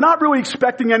showing up. We're not really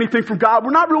expecting anything from God.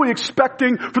 We're not really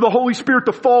expecting for the Holy Spirit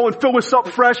to fall and fill us up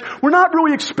fresh. We're not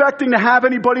really expecting to have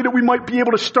anybody that we might be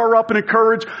able to stir up and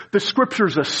encourage. The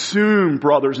scriptures assume,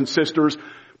 brothers and sisters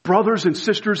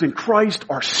in Christ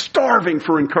are starving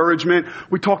for encouragement.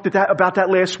 We talked about that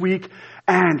last week.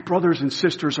 And brothers and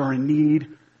sisters are in need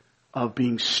of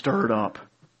being stirred up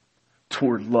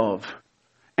toward love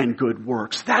and good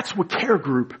works. That's what care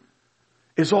group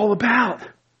is all about.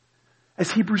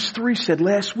 As Hebrews 3 said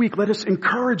last week, let us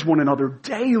encourage one another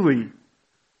daily.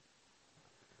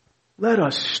 Let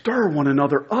us stir one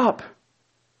another up.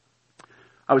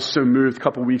 I was so moved a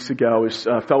couple weeks ago. I was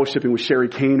fellowshipping with Sherry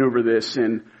Kane over this,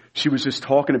 and she was just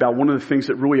talking about one of the things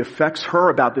that really affects her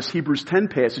about this Hebrews 10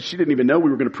 passage. She didn't even know we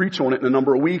were going to preach on it in a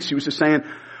number of weeks. She was just saying,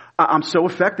 I'm so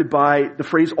affected by the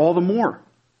phrase all the more.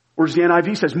 Or as the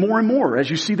NIV says, more and more as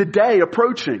you see the day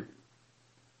approaching.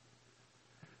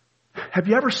 Have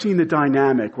you ever seen the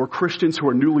dynamic where Christians who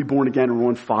are newly born again are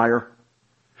on fire?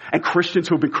 And Christians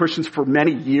who have been Christians for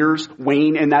many years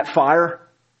wane in that fire?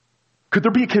 Could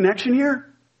there be a connection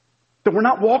here? That we're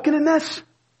not walking in this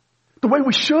the way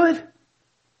we should?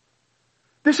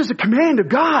 This is a command of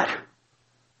God.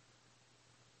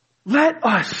 Let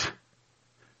us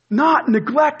not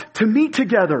neglect to meet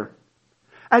together,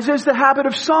 as is the habit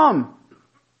of some,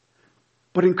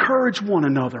 but encourage one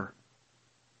another.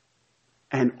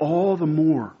 And all the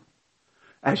more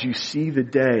as you see the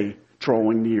day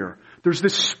drawing near. There's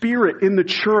this spirit in the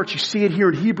church. You see it here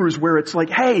in Hebrews where it's like,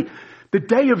 hey, the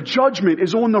day of judgment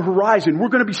is on the horizon. We're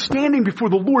going to be standing before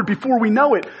the Lord before we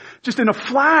know it. Just in a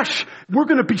flash, we're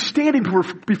going to be standing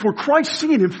before Christ,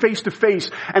 seeing Him face to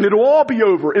face. And it'll all be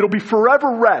over. It'll be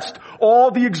forever rest. All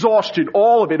the exhaustion,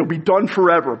 all of it will be done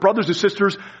forever. Brothers and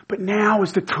sisters, but now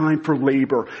is the time for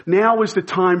labor. Now is the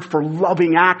time for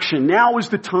loving action. Now is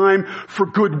the time for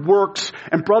good works.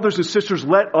 And brothers and sisters,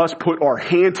 let us put our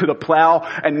hand to the plow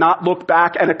and not look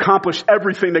back and accomplish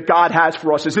everything that God has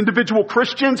for us as individual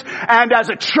Christians and as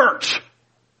a church.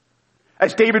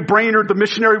 As David Brainerd, the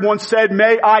missionary, once said,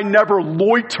 may I never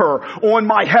loiter on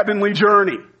my heavenly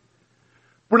journey.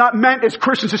 We're not meant as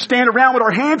Christians to stand around with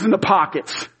our hands in the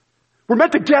pockets. We're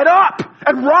meant to get up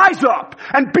and rise up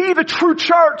and be the true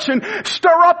church and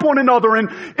stir up one another and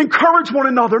encourage one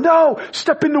another. No,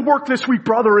 step into work this week,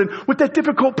 brother, and with that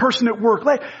difficult person at work,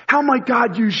 how might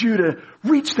God use you to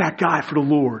reach that guy for the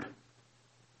Lord?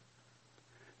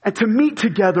 And to meet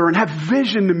together and have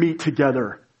vision to meet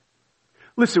together.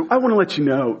 Listen, I want to let you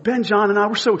know, Ben, John, and I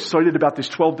were so excited about this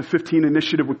 12 to 15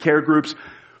 initiative with care groups.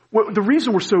 Well, the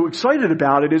reason we're so excited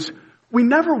about it is we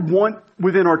never want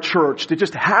within our church to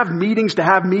just have meetings to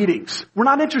have meetings. We're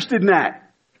not interested in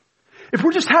that. If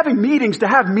we're just having meetings to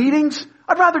have meetings,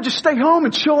 I'd rather just stay home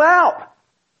and chill out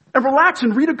and relax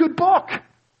and read a good book.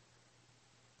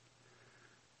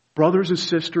 Brothers and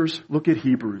sisters, look at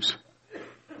Hebrews.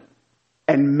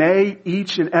 And may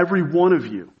each and every one of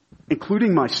you,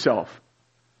 including myself,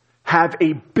 have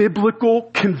a biblical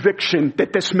conviction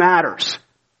that this matters.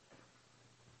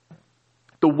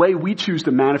 The way we choose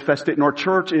to manifest it in our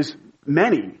church is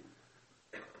many.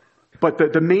 But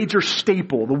the major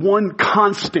staple, the one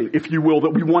constant, if you will,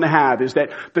 that we want to have is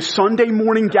that the Sunday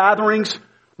morning gatherings,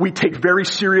 we take very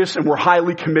serious and we're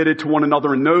highly committed to one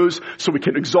another in those so we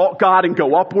can exalt God and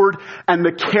go upward. And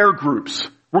the care groups.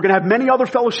 We're going to have many other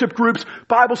fellowship groups,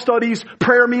 Bible studies,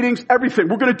 prayer meetings, everything.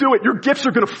 We're going to do it. Your gifts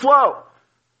are going to flow.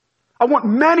 I want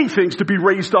many things to be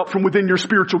raised up from within your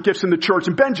spiritual gifts in the church.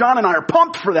 And Ben, John, and I are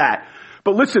pumped for that.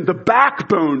 But listen, the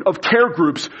backbone of care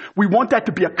groups, we want that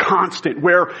to be a constant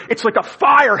where it's like a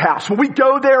firehouse. When we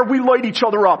go there, we light each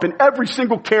other up. In every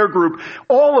single care group,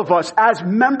 all of us as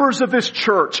members of this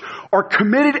church are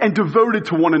committed and devoted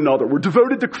to one another. We're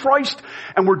devoted to Christ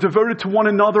and we're devoted to one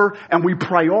another, and we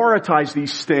prioritize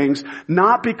these things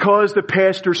not because the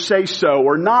pastors say so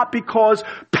or not because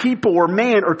people or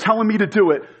man are telling me to do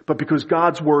it, but because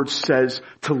God's word says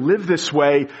to live this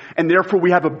way, and therefore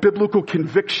we have a biblical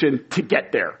conviction to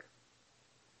get there.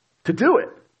 To do it.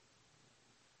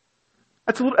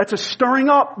 That's a stirring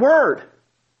up word.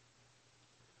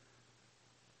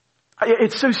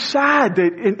 It's so sad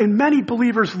that in many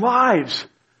believers' lives,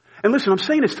 and listen, I'm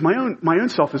saying this to my own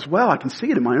self as well. I can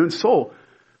see it in my own soul.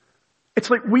 It's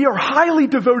like we are highly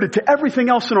devoted to everything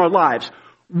else in our lives.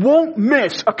 Won't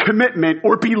miss a commitment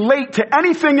or be late to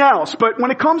anything else. But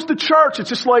when it comes to church, it's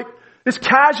just like this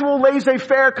casual,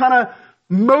 laissez-faire kind of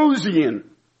moseying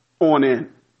on in.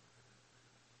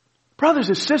 Brothers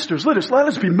and sisters, let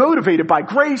us be motivated by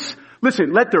grace.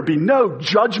 Listen, let there be no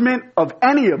judgment of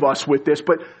any of us with this,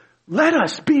 but let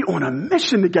us be on a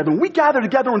mission together. When we gather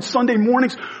together on Sunday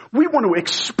mornings, we want to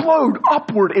explode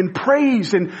upward in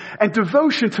praise and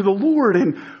devotion to the Lord.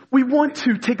 And we want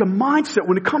to take a mindset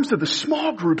when it comes to the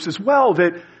small groups as well,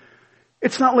 that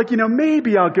it's not like,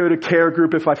 maybe I'll go to care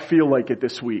group if I feel like it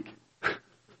this week.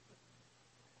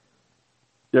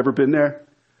 You ever been there?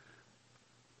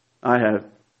 I have.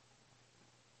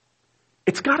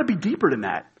 It's got to be deeper than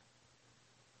that.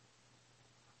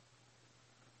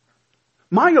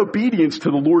 My obedience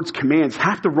to the Lord's commands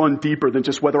have to run deeper than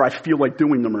just whether I feel like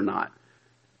doing them or not.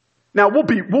 Now, we'll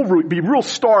be real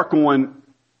stark on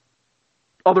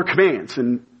other commands,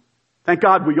 and thank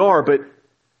God we are, but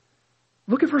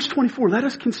look at verse 24. Let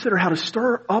us consider how to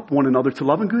stir up one another to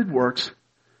love and good works,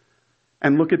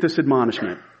 and look at this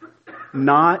admonishment.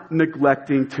 Not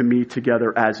neglecting to meet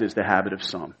together as is the habit of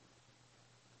some.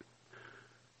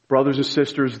 Brothers and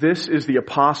sisters, this is the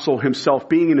apostle himself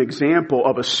being an example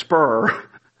of a spur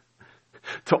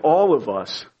to all of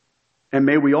us. And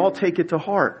may we all take it to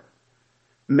heart.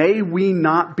 May we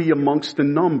not be amongst the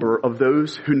number of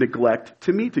those who neglect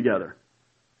to meet together.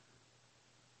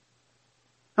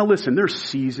 Now listen, there's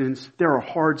seasons. There are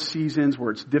hard seasons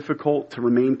where it's difficult to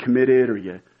remain committed, or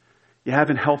you have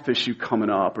a health issue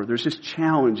coming up, or there's just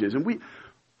challenges. And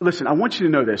listen, I want you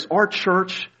to know this. Our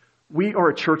church, we are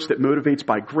a church that motivates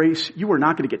by grace. You are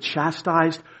not going to get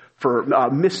chastised for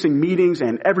missing meetings,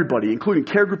 and everybody, including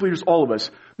care group leaders, all of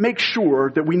us, make sure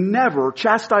that we never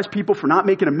chastise people for not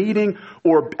making a meeting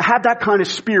or have that kind of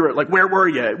spirit, like, where were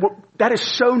you? That is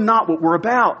so not what we're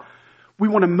about. We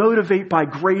want to motivate by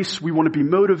grace. We want to be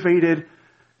motivated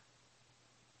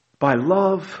by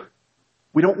love.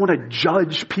 We don't want to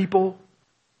judge people.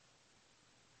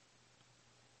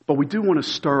 But we do want to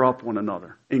stir up one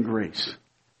another in grace.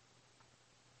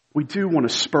 We do want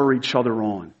to spur each other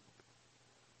on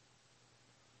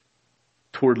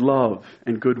toward love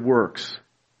and good works.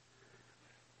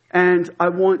 And I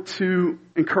want to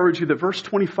encourage you that verse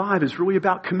 25 is really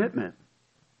about commitment.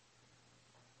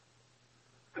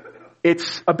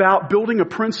 It's about building a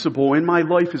principle in my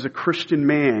life as a Christian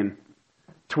man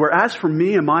to where, as for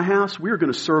me and my house, we are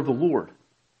going to serve the Lord.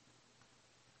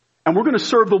 And we're going to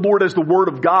serve the Lord as the Word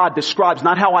of God describes,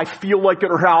 not how I feel like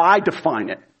it or how I define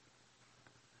it.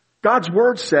 God's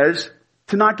Word says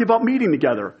to not give up meeting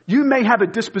together. You may have a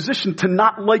disposition to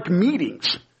not like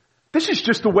meetings. This is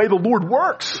just the way the Lord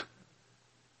works.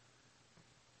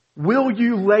 Will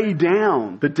you lay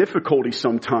down the difficulty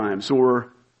sometimes,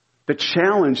 or the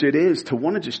challenge it is to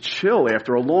want to just chill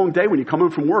after a long day when you come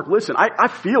in from work? Listen, I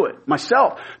feel it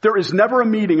myself. There is never a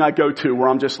meeting I go to where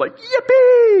I'm just like,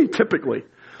 yippee, typically.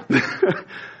 You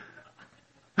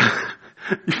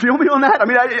feel me on that? I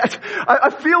mean, I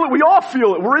feel it. We all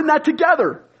feel it. We're in that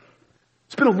together.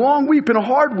 It's been a long week, been a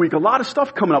hard week, a lot of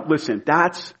stuff coming up. Listen,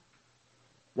 that's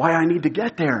why I need to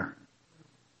get there.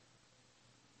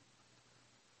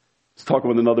 I was talking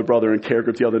with another brother in care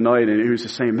group the other night, and he was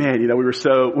just saying, man, we were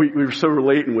so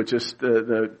relating with just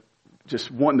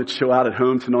just wanting to chill out at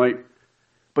home tonight.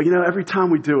 But every time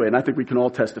we do it, and I think we can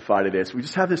all testify to this, we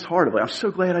just have this heart of like, I'm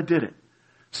so glad I did it.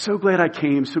 So glad I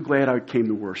came. So glad I came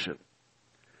to worship.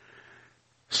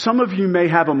 Some of you may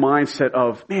have a mindset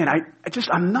of, man,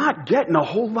 I'm not getting a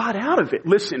whole lot out of it.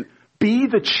 Listen, be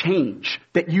the change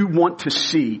that you want to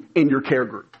see in your care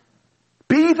group.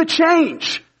 Be the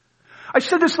change. I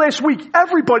said this last week.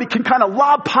 Everybody can kind of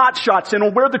lob pot shots in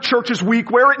on where the church is weak,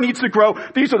 where it needs to grow.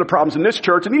 These are the problems in this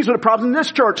church, and these are the problems in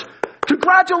this church.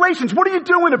 Congratulations. What are you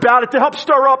doing about it to help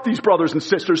stir up these brothers and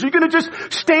sisters? Are you going to just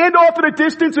stand off at a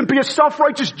distance and be a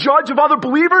self-righteous judge of other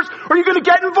believers? Or are you going to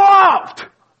get involved?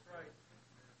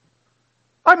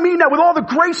 I mean that with all the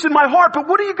grace in my heart, but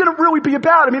what are you going to really be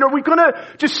about? I mean, are we going to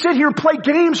just sit here and play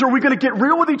games, or are we going to get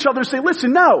real with each other and say,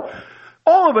 listen, no,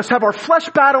 all of us have our flesh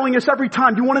battling us every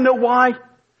time. You want to know why?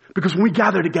 Because when we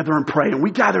gather together and pray and we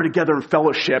gather together in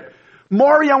fellowship,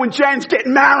 Mario and Jen's get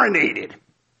marinated.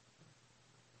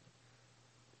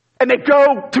 And they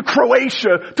go to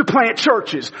Croatia to plant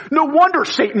churches. No wonder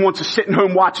Satan wants us sitting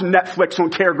home watching Netflix on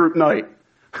care group night.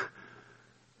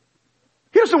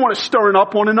 He doesn't want us stirring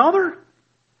up one another.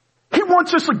 He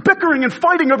wants us like bickering and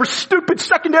fighting over stupid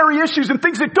secondary issues and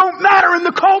things that don't matter in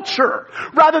the culture,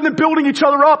 rather than building each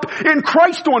other up in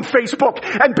Christ on Facebook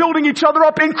and building each other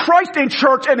up in Christ in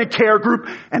church and in care group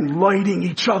and lighting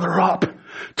each other up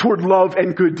toward love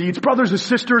and good deeds. Brothers and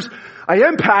sisters, I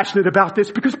am passionate about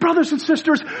this because, brothers and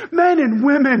sisters, men and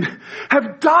women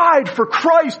have died for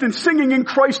Christ and singing in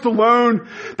Christ alone.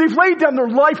 They've laid down their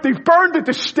life. They've burned at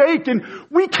the stake, and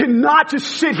we cannot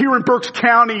just sit here in Berks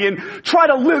County and try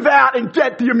to live out and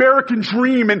get the American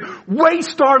dream and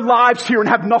waste our lives here and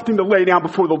have nothing to lay down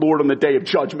before the Lord on the day of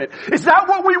judgment. Is that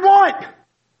what we want?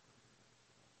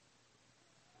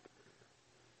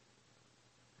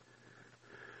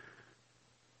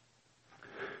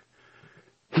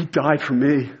 He died for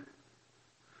me.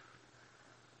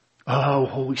 Oh,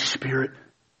 Holy Spirit,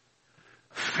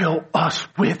 fill us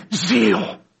with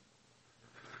zeal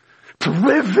to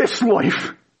live this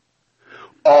life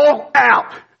all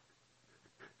out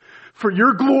for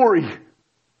your glory.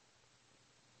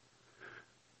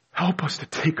 Help us to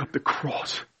take up the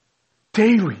cross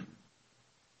daily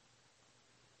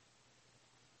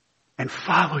and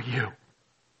follow you,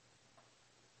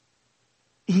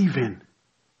 even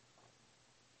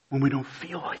when we don't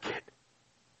feel like it.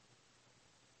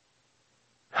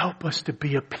 Help us to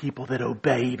be a people that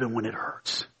obey even when it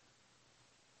hurts.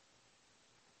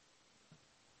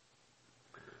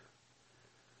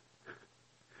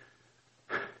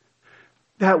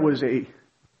 That was a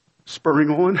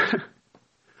spurring on,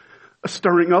 a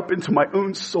stirring up into my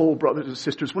own soul, brothers and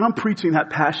sisters. When I'm preaching that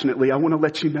passionately, I want to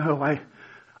let you know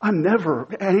I'm never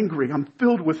angry. I'm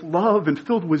filled with love and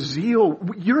filled with zeal.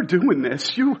 You're doing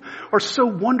this. You are so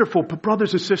wonderful. But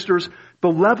brothers and sisters, the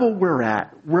level we're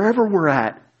at, wherever we're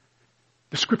at,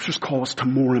 the scriptures call us to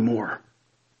more and more.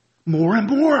 More and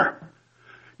more.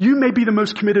 You may be the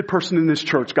most committed person in this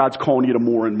church. God's calling you to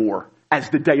more and more as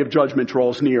the day of judgment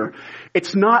draws near.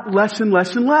 It's not less and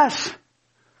less and less.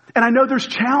 And I know there's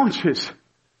challenges.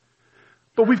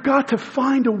 But we've got to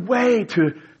find a way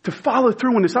to follow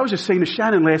through on this. I was just saying to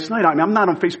Shannon last night, I mean, I'm not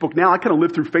on Facebook now. I kind of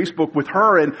live through Facebook with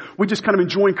her, and we just kind of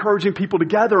enjoy encouraging people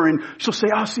together. And she'll say,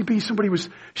 oh, CB, somebody was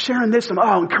sharing this. And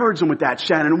I'll encourage them with that,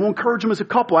 Shannon. And we'll encourage them as a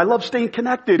couple. I love staying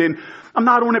connected. And I'm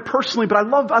not on it personally, but I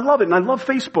love it. And I love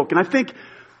Facebook. And I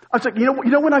was like, you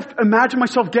know when I imagine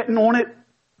myself getting on it?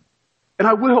 And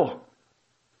I will.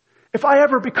 If I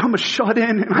ever become a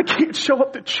shut-in and I can't show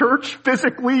up to church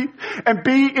physically and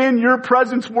be in your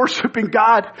presence worshiping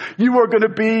God, you are going to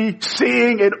be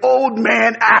seeing an old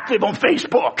man active on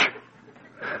Facebook.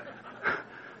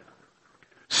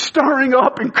 Stirring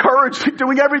up, encouraging,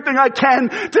 doing everything I can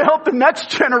to help the next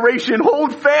generation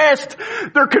hold fast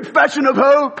their confession of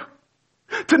hope,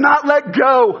 to not let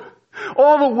go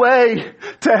all the way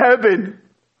to heaven.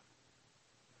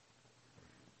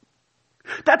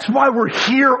 That's why we're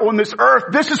here on this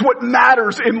earth. This is what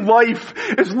matters in life,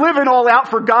 is living all out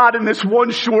for God in this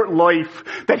one short life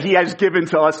that He has given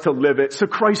to us to live it. So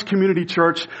Christ Community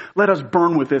Church, let us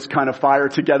burn with this kind of fire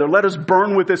together. Let us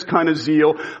burn with this kind of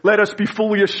zeal. Let us be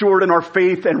fully assured in our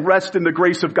faith and rest in the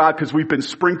grace of God because we've been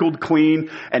sprinkled clean,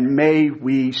 and may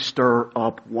we stir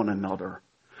up one another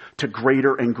to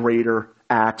greater and greater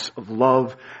acts of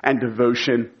love and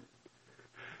devotion,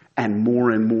 and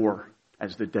more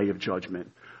as the day of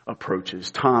judgment approaches.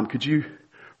 Tom, could you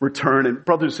return? And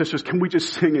brothers and sisters, can we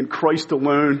just sing in Christ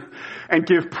alone and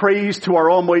give praise to our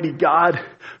Almighty God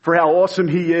for how awesome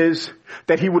He is,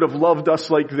 that He would have loved us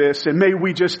like this. And may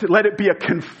we just let it be a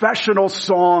confessional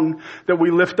song that we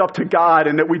lift up to God,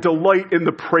 and that we delight in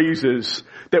the praises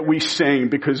that we sing,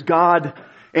 because God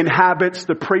inhabits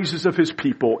the praises of His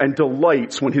people and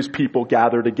delights when His people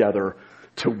gather together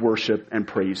to worship and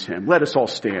praise Him. Let us all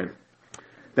stand.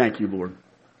 Thank you, Lord.